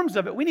different forms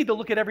of it, we need to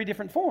look at every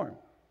different form?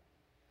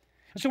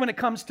 And so when it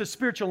comes to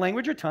spiritual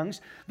language or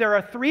tongues, there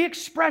are three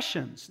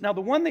expressions. Now,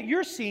 the one that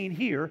you're seeing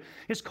here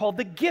is called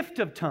the gift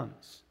of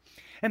tongues.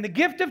 And the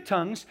gift of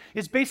tongues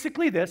is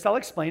basically this. I'll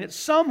explain it.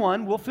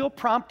 Someone will feel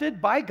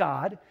prompted by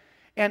God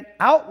and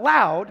out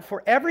loud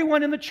for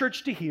everyone in the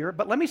church to hear.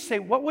 But let me say,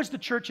 what was the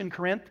church in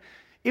Corinth?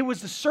 It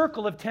was the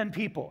circle of 10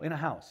 people in a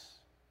house.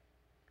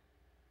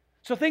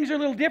 So things are a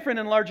little different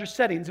in larger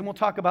settings, and we'll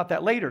talk about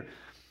that later.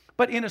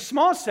 But in a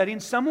small setting,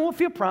 someone will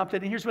feel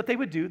prompted, and here's what they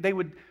would do. They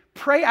would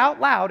pray out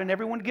loud, and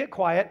everyone would get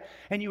quiet,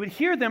 and you would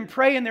hear them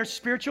pray in their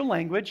spiritual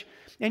language,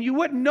 and you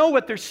wouldn't know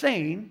what they're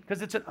saying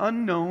because it's an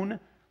unknown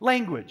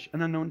language,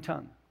 an unknown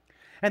tongue.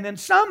 And then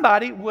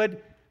somebody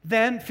would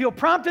then feel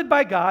prompted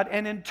by God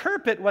and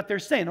interpret what they're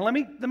saying. Now let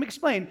me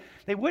explain.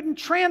 They wouldn't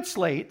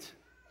translate,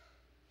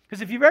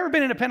 because if you've ever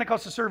been in a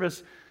Pentecostal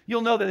service,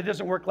 you'll know that it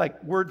doesn't work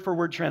like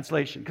word-for-word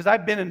translation. Because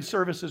I've been in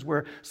services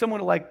where someone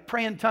will like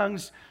pray in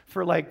tongues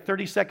for like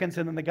 30 seconds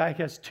and then the guy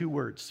has 2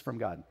 words from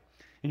God.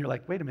 And you're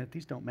like, wait a minute,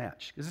 these don't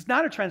match. Because it's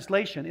not a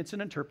translation, it's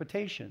an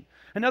interpretation.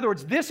 In other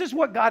words, this is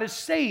what God is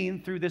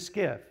saying through this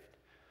gift.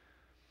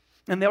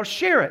 And they'll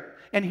share it.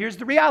 And here's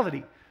the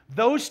reality.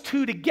 Those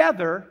 2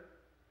 together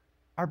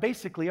are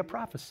basically a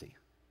prophecy.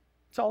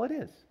 That's all it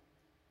is.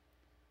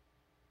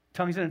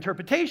 Tongues and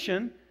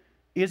interpretation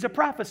is a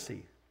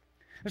prophecy.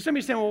 And some of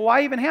you saying, well,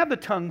 why even have the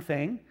tongue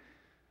thing?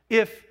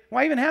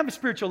 Why even have a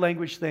spiritual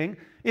language thing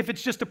if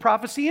it's just a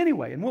prophecy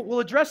anyway? And we'll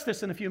address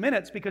this in a few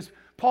minutes because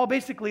Paul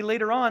basically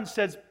later on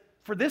says,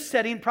 for this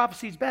setting,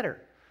 prophecy is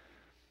better.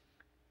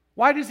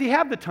 Why does he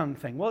have the tongue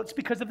thing? Well, it's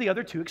because of the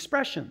other 2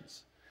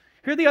 expressions.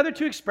 Here are the other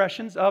 2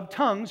 expressions of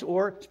tongues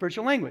or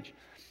spiritual language.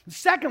 The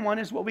second one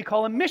is what we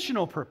call a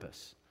missional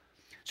purpose.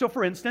 So,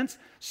 for instance,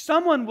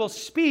 someone will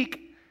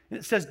speak, and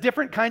it says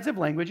different kinds of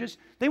languages.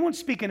 They won't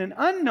speak in an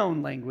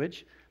unknown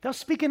language. They'll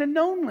speak in a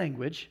known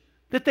language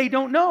that they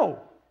don't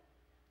know,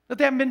 that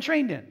they haven't been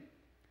trained in.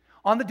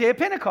 On the day of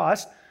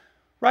Pentecost,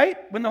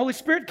 right, when the Holy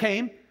Spirit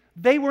came,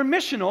 they were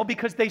missional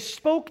because they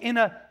spoke in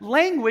a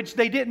language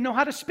they didn't know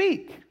how to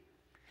speak.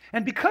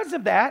 And because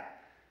of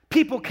that,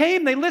 people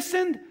came, they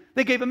listened,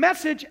 they gave a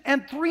message,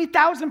 and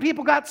 3,000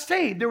 people got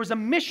saved. There was a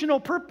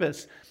missional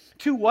purpose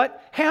to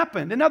what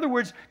happened. In other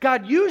words,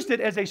 God used it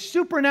as a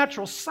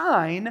supernatural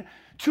sign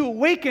to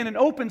awaken and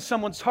open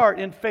someone's heart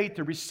in faith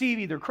to receive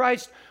either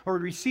Christ or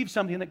receive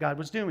something that God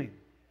was doing.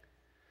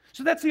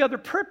 So that's the other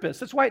purpose.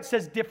 That's why it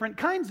says different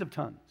kinds of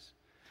tongues.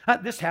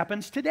 This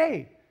happens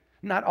today.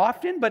 Not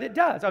often, but it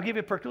does. I'll give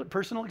you a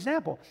personal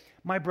example.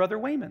 My brother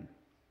Wayman,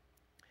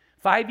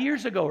 5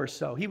 years ago or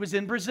so, he was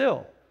in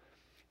Brazil.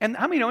 And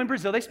how many know in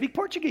Brazil they speak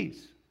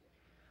Portuguese?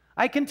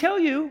 I can tell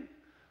you,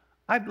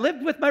 I've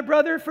lived with my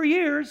brother for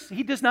years.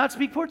 He does not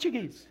speak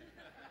Portuguese.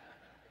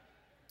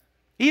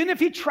 Even if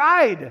he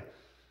tried,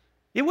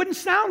 it wouldn't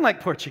sound like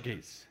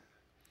Portuguese.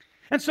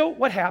 And so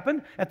what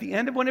happened, at the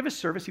end of one of his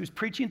service, he was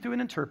preaching through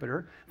an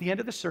interpreter. At the end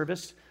of the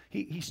service,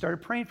 he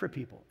started praying for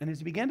people. And as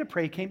he began to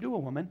pray, he came to a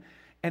woman.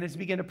 And as he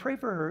began to pray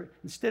for her,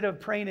 instead of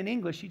praying in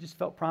English, he just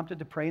felt prompted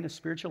to pray in a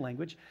spiritual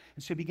language.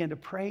 And so he began to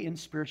pray in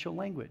spiritual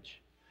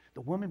language.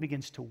 The woman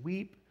begins to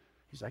weep.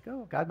 He's like,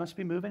 oh, God must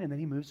be moving. And then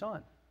he moves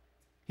on.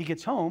 He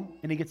gets home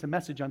and he gets a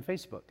message on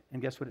Facebook.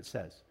 And guess what it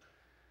says?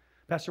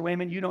 Pastor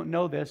Wayman, you don't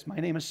know this. My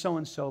name is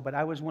so-and-so, but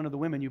I was one of the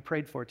women you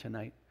prayed for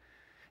tonight.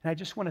 And I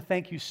just want to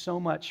thank you so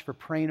much for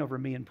praying over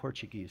me in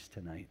Portuguese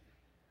tonight.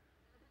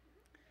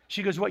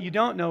 She goes, what you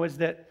don't know is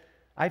that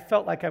I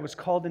felt like I was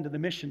called into the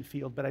mission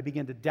field, but I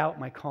began to doubt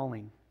my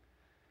calling.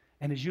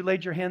 And as you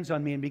laid your hands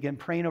on me and began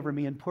praying over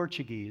me in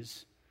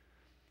Portuguese,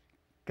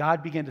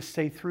 God began to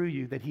say through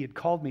you that he had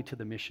called me to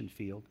the mission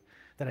field,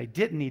 that I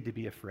didn't need to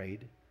be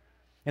afraid,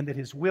 and that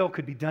his will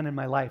could be done in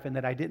my life, and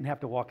that I didn't have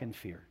to walk in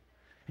fear.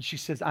 And she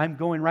says, I'm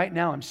going right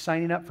now. I'm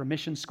signing up for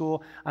mission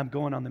school. I'm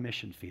going on the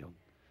mission field.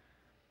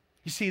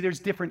 You see, there's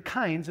different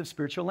kinds of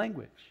spiritual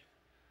language.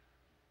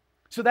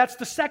 So that's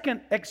the second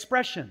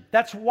expression.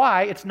 That's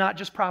why it's not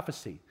just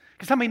prophecy.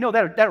 Because how many know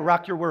that'll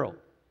rock your world?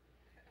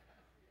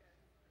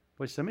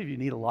 Boy, some of you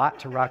need a lot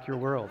to rock your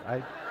world.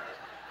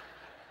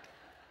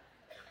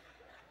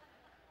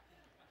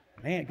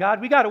 Man,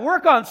 God, we got to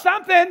work on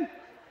something.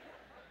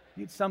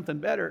 Need something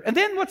better. And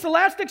then what's the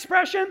last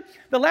expression?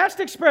 The last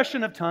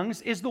expression of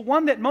tongues is the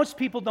one that most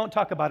people don't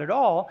talk about at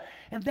all,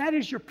 and that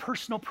is your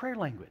personal prayer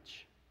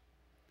language.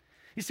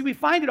 You see, we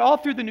find it all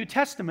through the New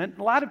Testament.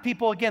 A lot of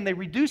people, again, they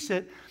reduce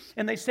it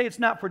and they say it's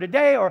not for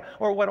today or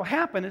what will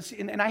happen.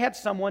 And I had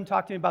someone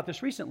talk to me about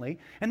this recently,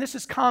 and this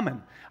is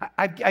common.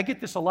 I get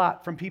this a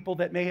lot from people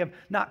that may have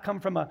not come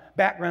from a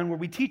background where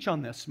we teach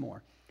on this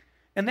more.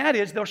 And that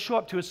is, they'll show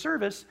up to a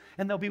service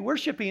and they'll be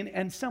worshiping,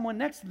 and someone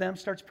next to them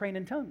starts praying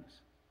in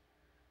tongues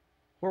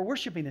or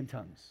worshiping in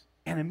tongues.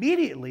 And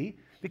immediately,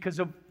 because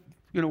of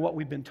what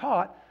we've been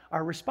taught,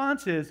 our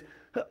response is,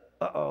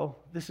 uh-oh,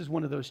 this is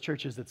one of those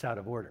churches that's out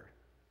of order.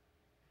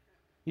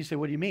 You say,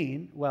 what do you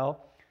mean?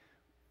 Well,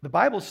 the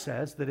Bible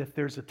says that if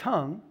there's a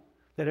tongue,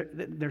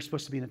 that there's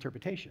supposed to be an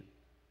interpretation.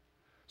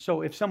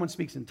 So if someone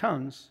speaks in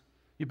tongues,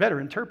 you better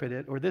interpret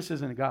it, or this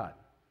isn't a God.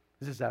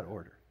 This is out of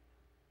order.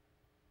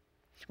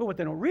 But what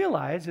they don't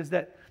realize is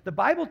that the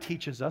Bible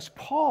teaches us,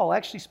 Paul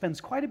actually spends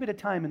quite a bit of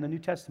time in the New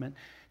Testament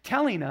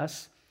telling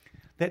us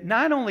that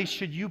not only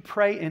should you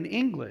pray in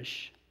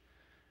English,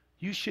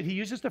 he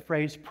uses the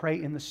phrase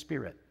pray in the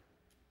Spirit.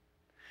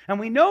 And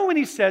we know when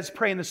he says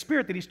pray in the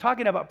Spirit that he's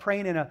talking about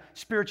praying in a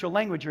spiritual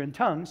language or in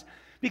tongues,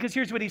 because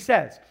here's what he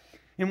says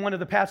in one of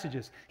the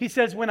passages. He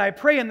says, when I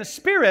pray in the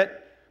Spirit,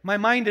 my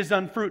mind is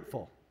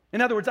unfruitful. In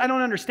other words, I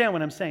don't understand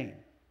what I'm saying.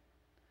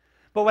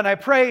 But when I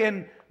pray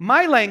in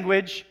my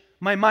language,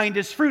 my mind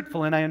is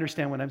fruitful and I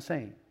understand what I'm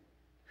saying.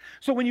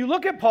 So when you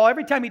look at Paul,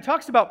 every time he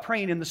talks about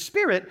praying in the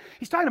Spirit,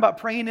 he's talking about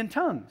praying in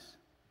tongues.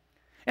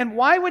 And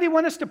why would he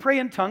want us to pray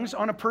in tongues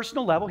on a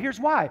personal level? Here's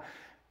why.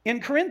 In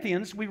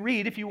Corinthians, we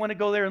read, if you want to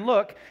go there and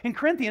look, in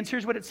Corinthians,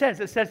 here's what it says.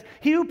 It says,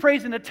 he who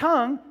prays in a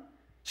tongue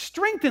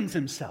strengthens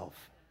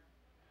himself.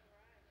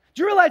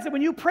 Do you realize that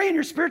when you pray in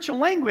your spiritual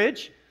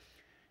language,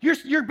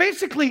 you're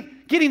basically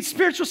getting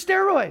spiritual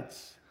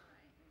steroids?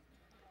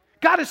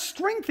 God is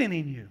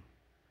strengthening you.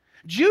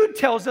 Jude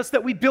tells us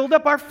that we build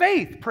up our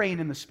faith praying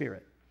in the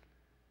Spirit.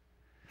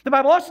 The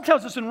Bible also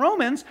tells us in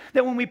Romans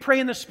that when we pray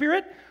in the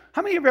Spirit,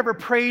 how many of you have ever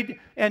prayed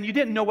and you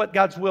didn't know what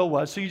God's will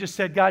was, so you just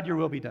said, God, your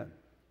will be done?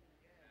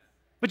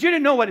 But you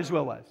didn't know what his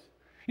will was.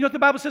 You know what the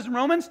Bible says in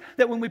Romans?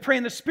 That when we pray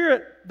in the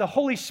Spirit, the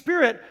Holy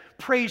Spirit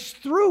prays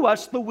through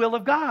us the will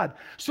of God.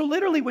 So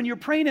literally, when you're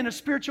praying in a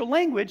spiritual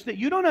language that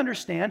you don't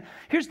understand,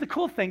 here's the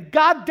cool thing.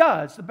 God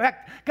does.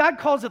 God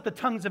calls it the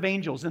tongues of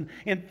angels in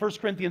 1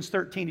 Corinthians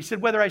 13. He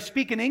said, whether I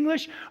speak in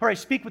English or I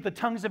speak with the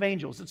tongues of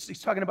angels.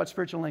 He's talking about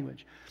spiritual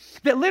language.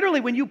 That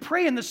literally, when you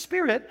pray in the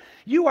Spirit,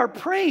 you are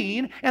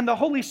praying and the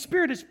Holy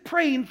Spirit is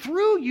praying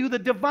through you the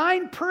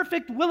divine,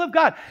 perfect will of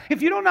God.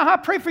 If you don't know how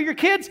to pray for your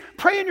kids,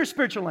 pray in your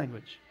spiritual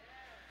language.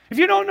 If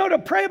you don't know to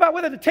pray about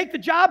whether to take the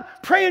job,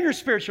 pray in your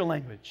spiritual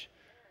language.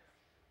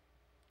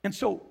 And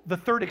so the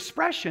third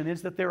expression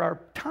is that there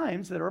are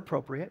times that are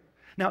appropriate.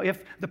 Now,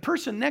 if the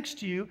person next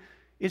to you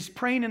is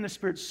praying in the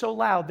Spirit so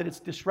loud that it's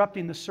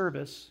disrupting the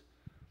service,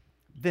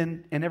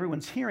 then, and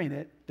everyone's hearing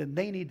it, then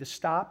they need to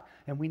stop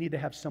and we need to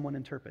have someone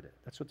interpret it.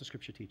 That's what the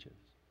Scripture teaches.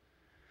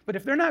 But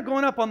if they're not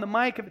going up on the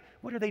mic,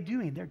 what are they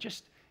doing? They're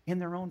just in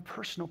their own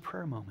personal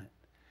prayer moment.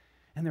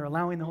 And they're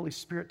allowing the Holy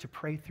Spirit to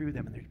pray through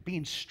them, and they're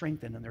being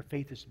strengthened, and their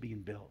faith is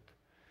being built.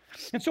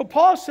 And so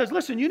Paul says,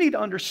 listen, you need to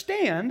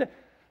understand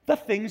the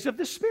things of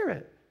the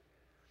Spirit.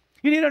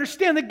 You need to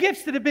understand the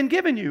gifts that have been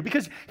given you,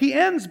 because he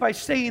ends by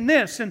saying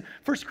this in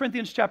 1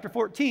 Corinthians chapter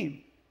 14.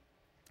 He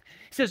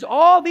says,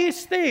 all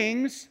these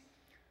things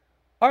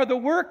are the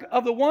work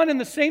of the one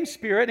and the same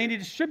Spirit, and he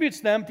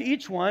distributes them to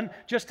each one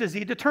just as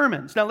he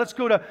determines. Now let's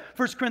go to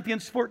 1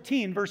 Corinthians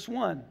 14, verse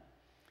 1. It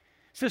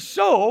says,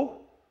 so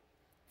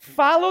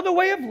follow the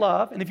way of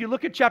love. And if you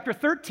look at chapter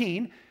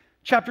 13,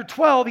 chapter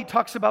 12, he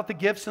talks about the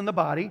gifts in the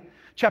body.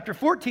 Chapter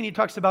 14, he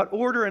talks about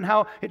order and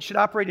how it should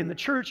operate in the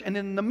church. And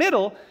in the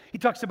middle, he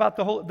talks about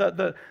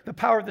the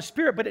power of the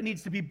Spirit, but it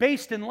needs to be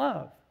based in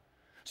love.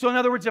 So in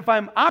other words, if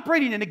I'm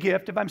operating in a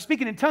gift, if I'm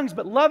speaking in tongues,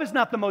 but love is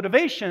not the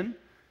motivation,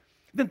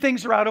 then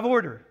things are out of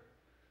order.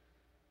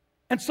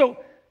 And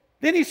so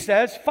then he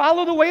says,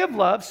 follow the way of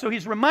love. So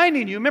he's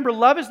reminding you, remember,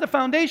 love is the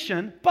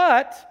foundation,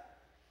 but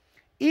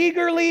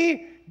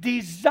eagerly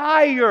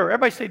desire.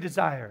 Everybody say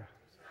desire.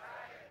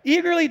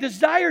 Eagerly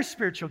desire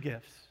spiritual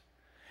gifts.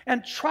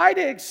 And try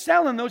to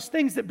excel in those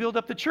things that build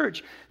up the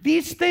church.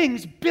 These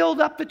things build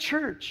up the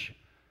church.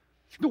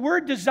 The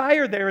word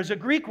desire there is a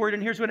Greek word,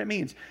 and here's what it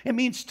means. It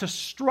means to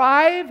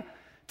strive,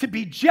 to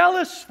be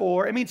jealous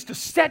for. It means to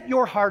set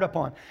your heart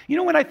upon. You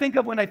know when I think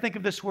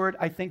of this word,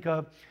 I think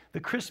of the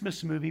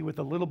Christmas movie with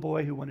a little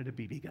boy who wanted a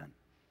BB gun.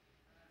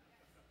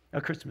 A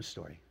Christmas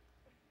Story.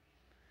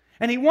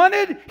 And he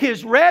wanted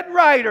his Red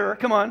Ryder,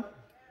 come on,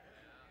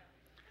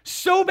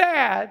 so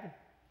bad,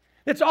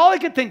 that's all he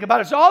could think about.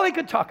 It's all he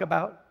could talk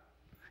about.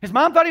 His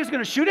mom thought he was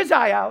going to shoot his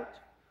eye out,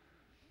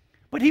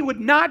 but he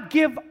would not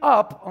give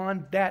up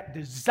on that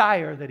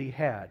desire that he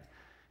had.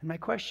 And my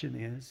question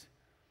is,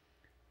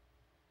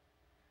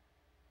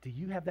 do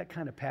you have that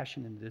kind of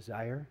passion and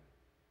desire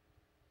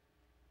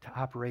to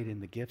operate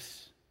in the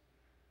gifts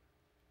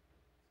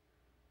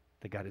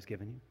that God has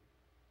given you?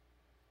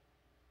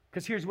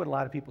 Because here's what a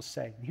lot of people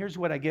say. And here's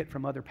what I get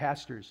from other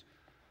pastors.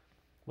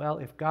 Well,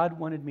 if God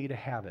wanted me to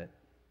have it,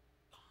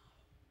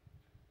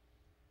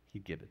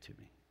 he'd give it to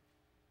me.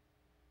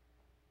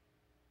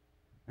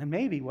 And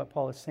maybe what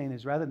Paul is saying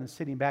is rather than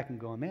sitting back and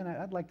going, man,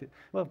 I'd like to,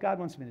 well, if God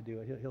wants me to do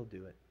it, he'll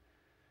do it.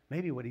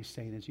 Maybe what he's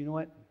saying is, you know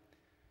what?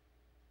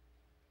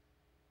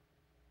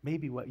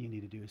 Maybe what you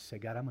need to do is say,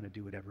 God, I'm going to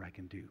do whatever I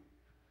can do.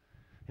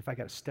 If I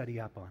got to study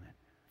up on it,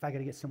 if I got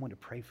to get someone to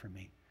pray for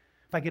me,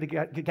 if I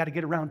got to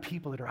get around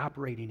people that are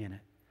operating in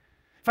it,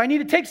 if I need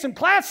to take some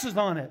classes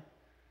on it,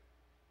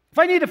 if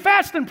I need to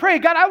fast and pray,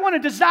 God, I want a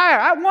desire.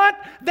 I want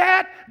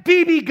that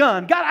BB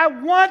gun. God, I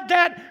want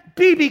that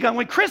BB gun.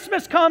 When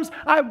Christmas comes,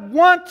 I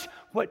want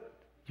what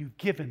you've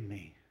given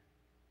me.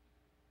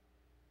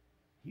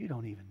 You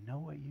don't even know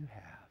what you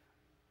have.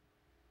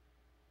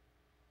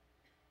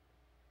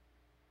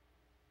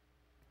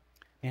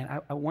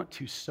 And I want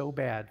to so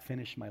bad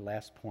finish my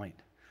last point,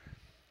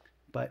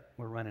 but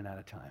we're running out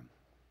of time.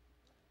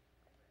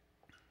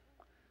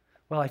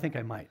 Well, I think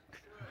I might.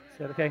 Is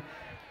that okay?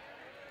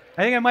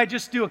 I think I might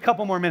just do a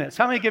couple more minutes.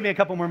 How many give me a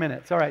couple more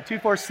minutes? All right, 2,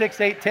 4,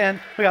 6, 8, 10.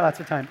 We got lots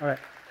of time. All right.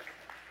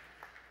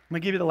 I'm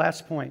going to give you the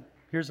last point.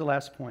 Here's the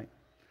last point.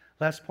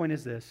 Last point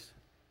is this.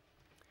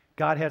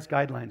 God has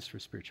guidelines for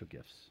spiritual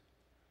gifts.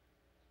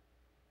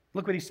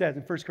 Look what he says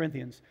in 1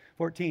 Corinthians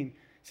 14. He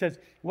says,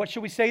 what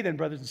shall we say then,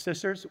 brothers and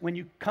sisters? When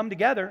you come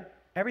together,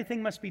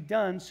 everything must be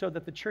done so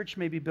that the church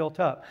may be built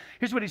up.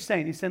 Here's what he's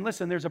saying. He's saying,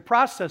 listen, there's a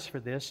process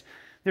for this.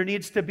 There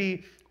needs to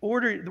be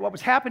order. What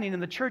was happening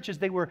in the church is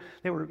they were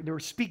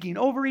speaking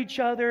over each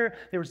other.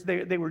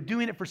 They were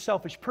doing it for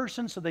selfish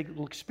persons so they could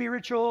look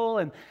spiritual.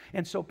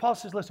 And so Paul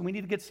says, listen, we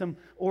need to get some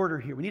order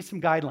here. We need some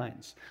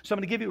guidelines. So I'm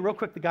going to give you real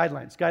quick the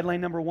guidelines.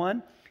 Guideline number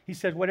 1, he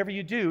says, whatever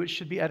you do, it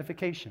should be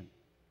edification.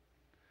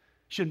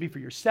 It shouldn't be for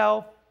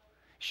yourself.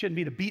 It shouldn't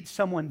be to beat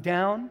someone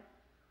down.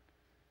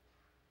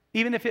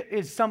 Even if it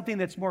is something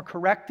that's more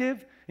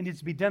corrective, it needs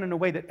to be done in a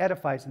way that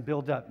edifies and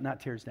builds up, not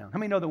tears down. How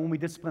many know that when we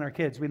discipline our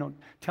kids, we don't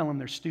tell them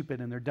they're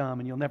stupid and they're dumb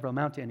and you'll never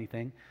amount to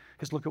anything,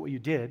 because look at what you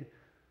did.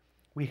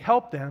 We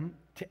help them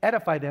to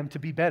edify them to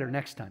be better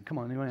next time. Come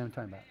on, you know what I'm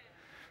talking about.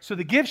 So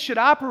the gifts should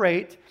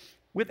operate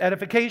with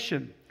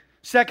edification.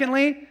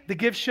 Secondly, the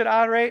gifts should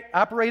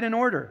operate in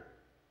order.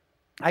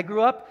 I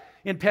grew up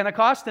in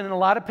Pentecost, and in a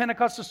lot of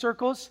Pentecostal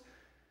circles,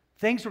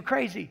 things were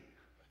crazy.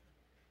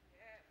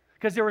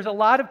 Because there was a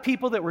lot of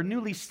people that were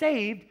newly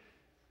saved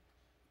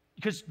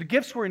because the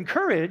gifts were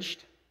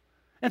encouraged,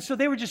 and so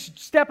they were just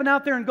stepping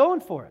out there and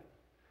going for it.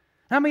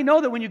 How many know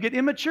that when you get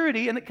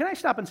immaturity, and can I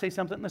stop and say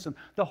something? Listen,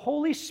 the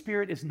Holy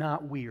Spirit is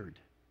not weird.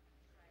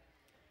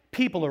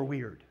 People are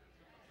weird.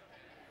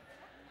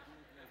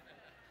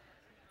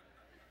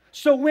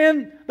 So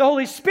when the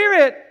Holy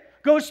Spirit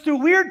goes through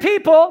weird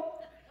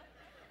people,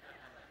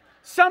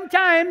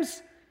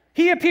 sometimes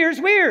he appears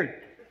weird.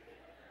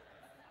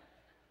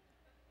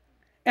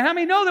 And how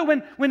many know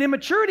that when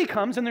immaturity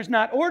comes and there's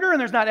not order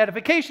and there's not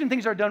edification,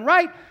 things are done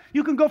right,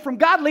 you can go from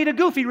godly to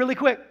goofy really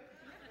quick.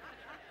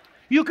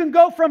 You can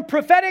go from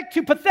prophetic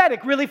to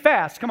pathetic really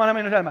fast. Come on, I'm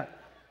going to talk about.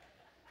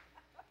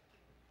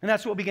 And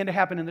that's what began to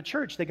happen in the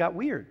church. They got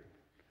weird.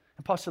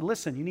 And Paul said,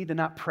 listen, you need to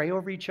not pray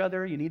over each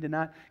other. You need to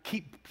not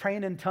keep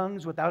praying in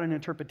tongues without an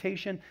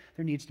interpretation.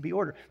 There needs to be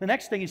order. The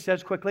next thing he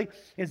says quickly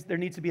is there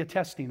needs to be a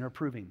testing or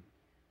proving.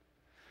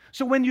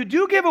 So when you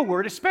do give a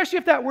word, especially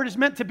if that word is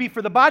meant to be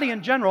for the body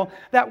in general,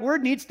 that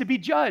word needs to be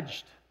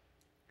judged.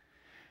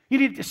 You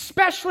need,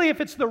 especially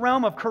if it's the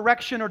realm of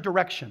correction or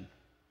direction.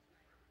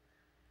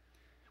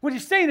 What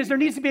he's saying is there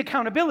needs to be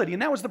accountability,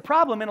 and that was the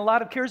problem in a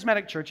lot of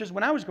charismatic churches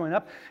when I was growing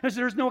up, is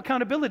there's no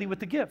accountability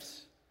with the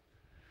gifts.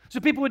 So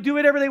people would do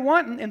whatever they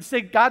want and say,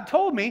 God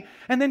told me,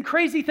 and then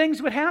crazy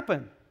things would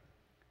happen.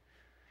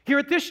 Here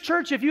at this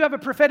church, if you have a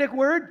prophetic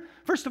word,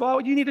 first of all,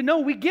 you need to know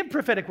we give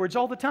prophetic words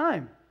all the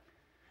time.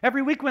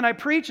 Every week when I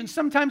preach, and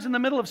sometimes in the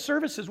middle of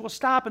services, we'll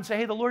stop and say,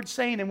 hey, the Lord's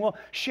saying, and we'll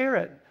share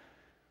it.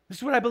 This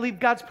is what I believe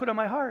God's put on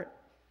my heart.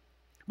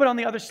 But on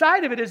the other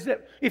side of it is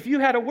that if you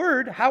had a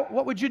word,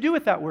 what would you do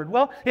with that word?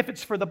 Well, if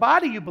it's for the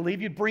body you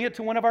believe, you'd bring it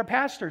to one of our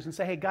pastors and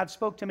say, hey, God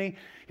spoke to me.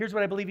 Here's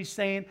what I believe he's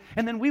saying.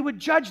 And then we would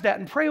judge that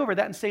and pray over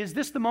that and say, is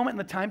this the moment and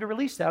the time to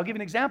release that? I'll give you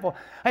an example.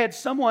 I had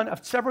someone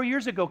several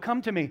years ago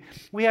come to me.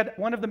 We had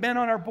one of the men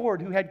on our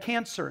board who had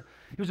cancer.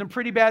 He was in a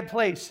pretty bad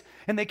place.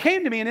 And they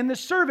came to me, and in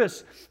this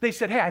service, they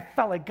said, hey, I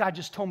felt like God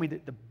just told me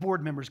that the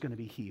board member is going to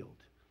be healed.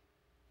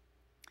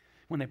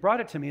 When they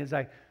brought it to me, as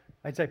I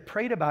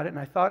prayed about it and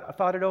I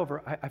thought it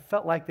over, I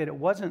felt like that it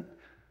wasn't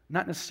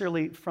not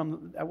necessarily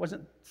I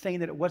wasn't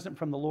saying that it wasn't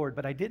from the Lord,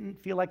 but I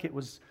didn't feel like it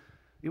was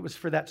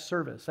for that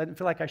service. I didn't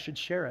feel like I should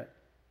share it.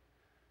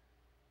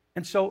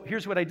 And so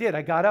here's what I did.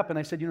 I got up and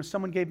I said,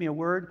 someone gave me a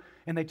word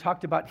and they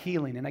talked about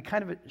healing. And I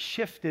kind of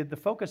shifted the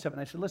focus of it.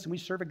 And I said, listen, we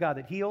serve a God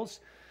that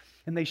heals.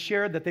 And they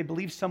shared that they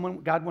believe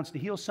God wants to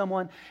heal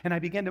someone. And I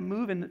began to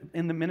move in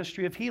the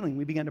ministry of healing.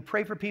 We began to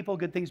pray for people.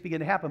 Good things began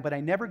to happen. But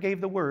I never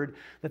gave the word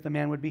that the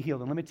man would be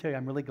healed. And let me tell you,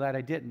 I'm really glad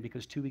I didn't,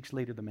 because 2 weeks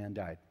later, the man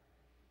died.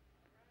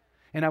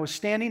 And I was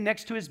standing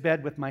next to his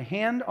bed with my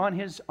hand on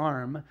his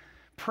arm,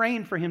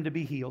 praying for him to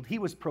be healed. He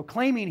was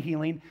proclaiming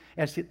healing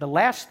as the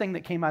last thing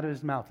that came out of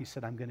his mouth. He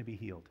said, I'm going to be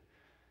healed.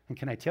 And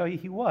can I tell you,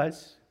 he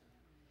was,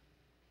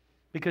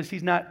 because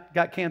he's not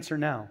got cancer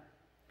now.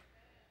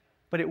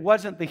 But it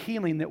wasn't the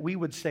healing that we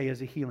would say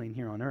is a healing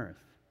here on earth.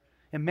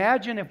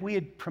 Imagine if we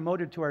had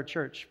promoted to our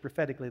church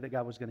prophetically that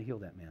God was going to heal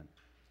that man.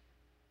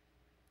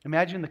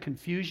 Imagine the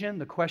confusion,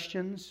 the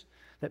questions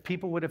that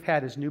people would have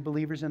had as new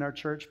believers in our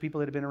church, people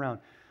that have been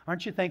around.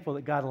 Aren't you thankful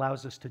that God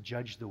allows us to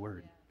judge the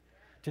word,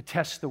 to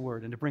test the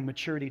word, and to bring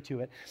maturity to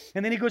it?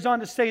 And then he goes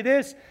on to say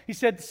this. He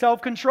said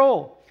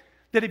self-control.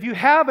 That if you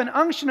have an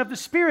unction of the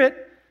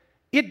Spirit,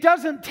 it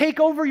doesn't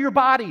take over your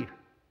body.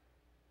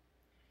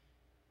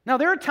 Now,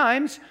 there are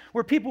times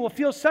where people will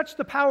feel such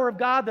the power of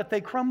God that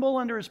they crumble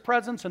under his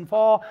presence and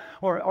fall,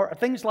 or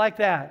things like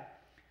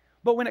that.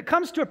 But when it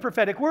comes to a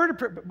prophetic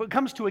word, when it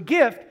comes to a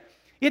gift,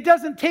 it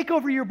doesn't take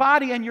over your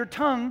body and your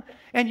tongue,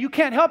 and you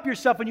can't help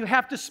yourself and you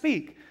have to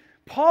speak.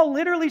 Paul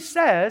literally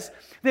says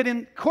that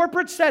in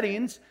corporate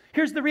settings,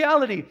 here's the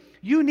reality.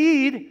 You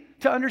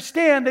need to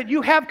understand that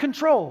you have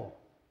control.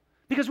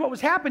 Because what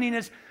was happening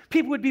is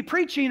people would be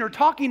preaching or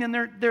talking in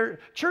their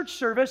church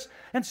service,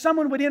 and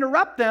someone would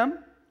interrupt them.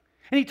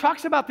 And he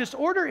talks about this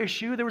order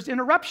issue. There was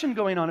interruption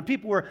going on, and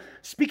people were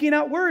speaking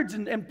out words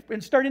and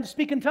starting to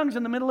speak in tongues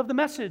in the middle of the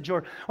message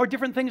or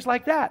different things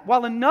like that,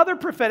 while another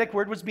prophetic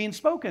word was being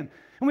spoken.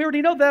 And we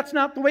already know that's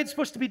not the way it's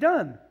supposed to be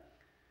done,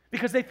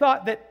 because they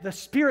thought that the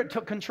Spirit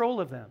took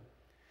control of them.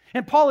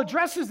 And Paul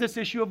addresses this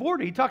issue of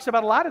order. He talks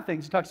about a lot of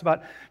things. He talks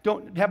about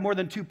don't have more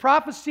than 2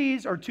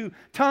 prophecies or 2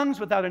 tongues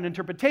without an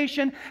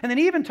interpretation. And then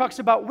he even talks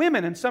about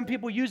women. And some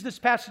people use this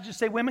passage to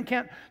say women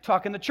can't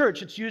talk in the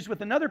church. It's used with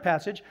another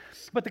passage.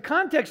 But the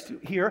context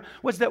here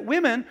was that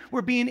women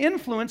were being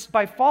influenced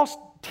by false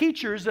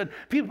teachers and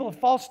people of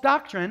false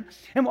doctrine.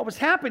 And what was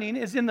happening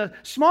is in the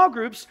small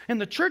groups, in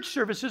the church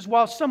services,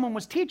 while someone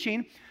was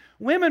teaching,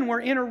 women were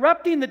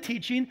interrupting the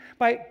teaching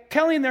by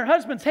telling their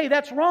husbands, hey,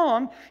 that's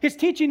wrong. His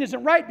teaching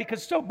isn't right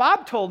because so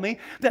Bob told me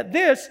that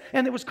this,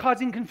 and it was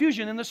causing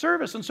confusion in the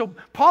service. And so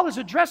Paul is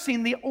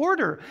addressing the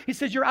order. He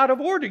says, you're out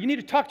of order. You need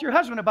to talk to your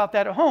husband about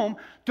that at home.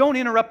 Don't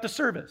interrupt the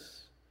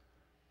service.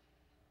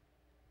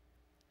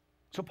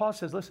 So Paul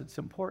says, listen, it's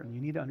important.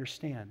 You need to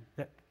understand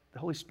that the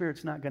Holy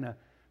Spirit's not going to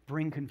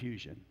bring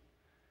confusion,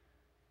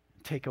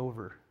 take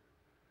over.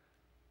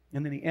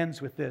 And then he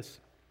ends with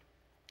this.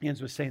 He ends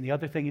with saying the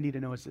other thing you need to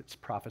know is it's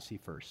prophecy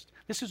first.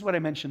 This is what I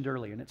mentioned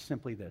earlier, and it's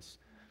simply this.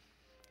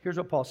 Here's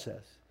what Paul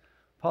says.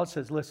 Paul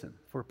says, listen,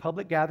 for a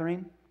public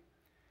gathering,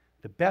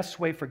 the best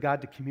way for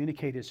God to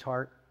communicate his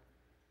heart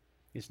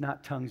is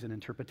not tongues and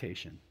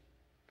interpretation.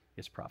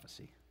 It's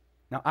prophecy.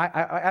 Now, I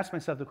asked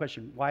myself the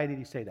question, why did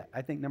he say that?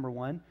 I think, number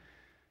one,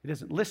 he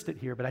doesn't list it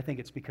here, but I think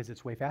it's because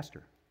it's way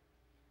faster.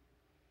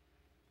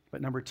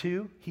 But number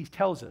 2, he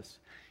tells us,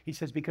 he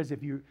says, because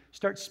if you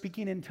start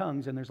speaking in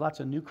tongues and there's lots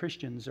of new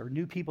Christians or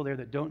new people there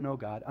that don't know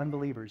God,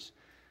 unbelievers,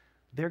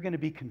 they're going to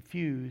be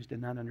confused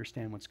and not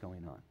understand what's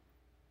going on.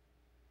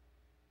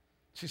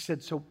 She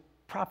said, so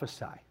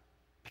prophesy,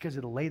 because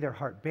it'll lay their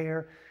heart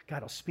bare,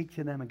 God will speak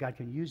to them and God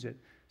can use it.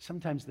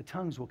 Sometimes the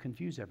tongues will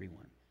confuse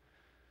everyone.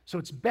 So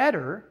it's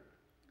better.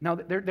 Now,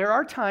 there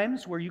are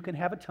times where you can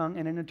have a tongue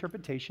and an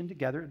interpretation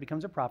together. It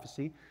becomes a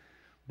prophecy.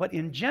 But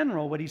in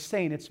general, what he's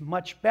saying, it's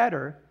much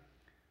better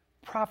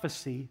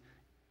prophecy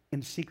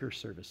in seeker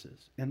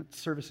services and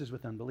services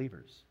with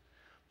unbelievers.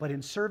 But in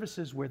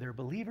services where they're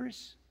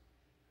believers,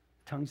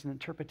 tongues and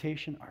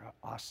interpretation are an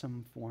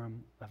awesome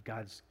form of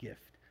God's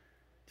gift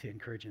to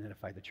encourage and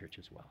edify the church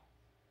as well.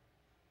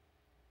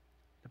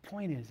 The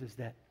point is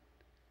that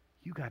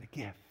you got a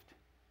gift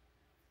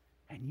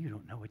and you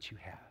don't know what you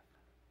have.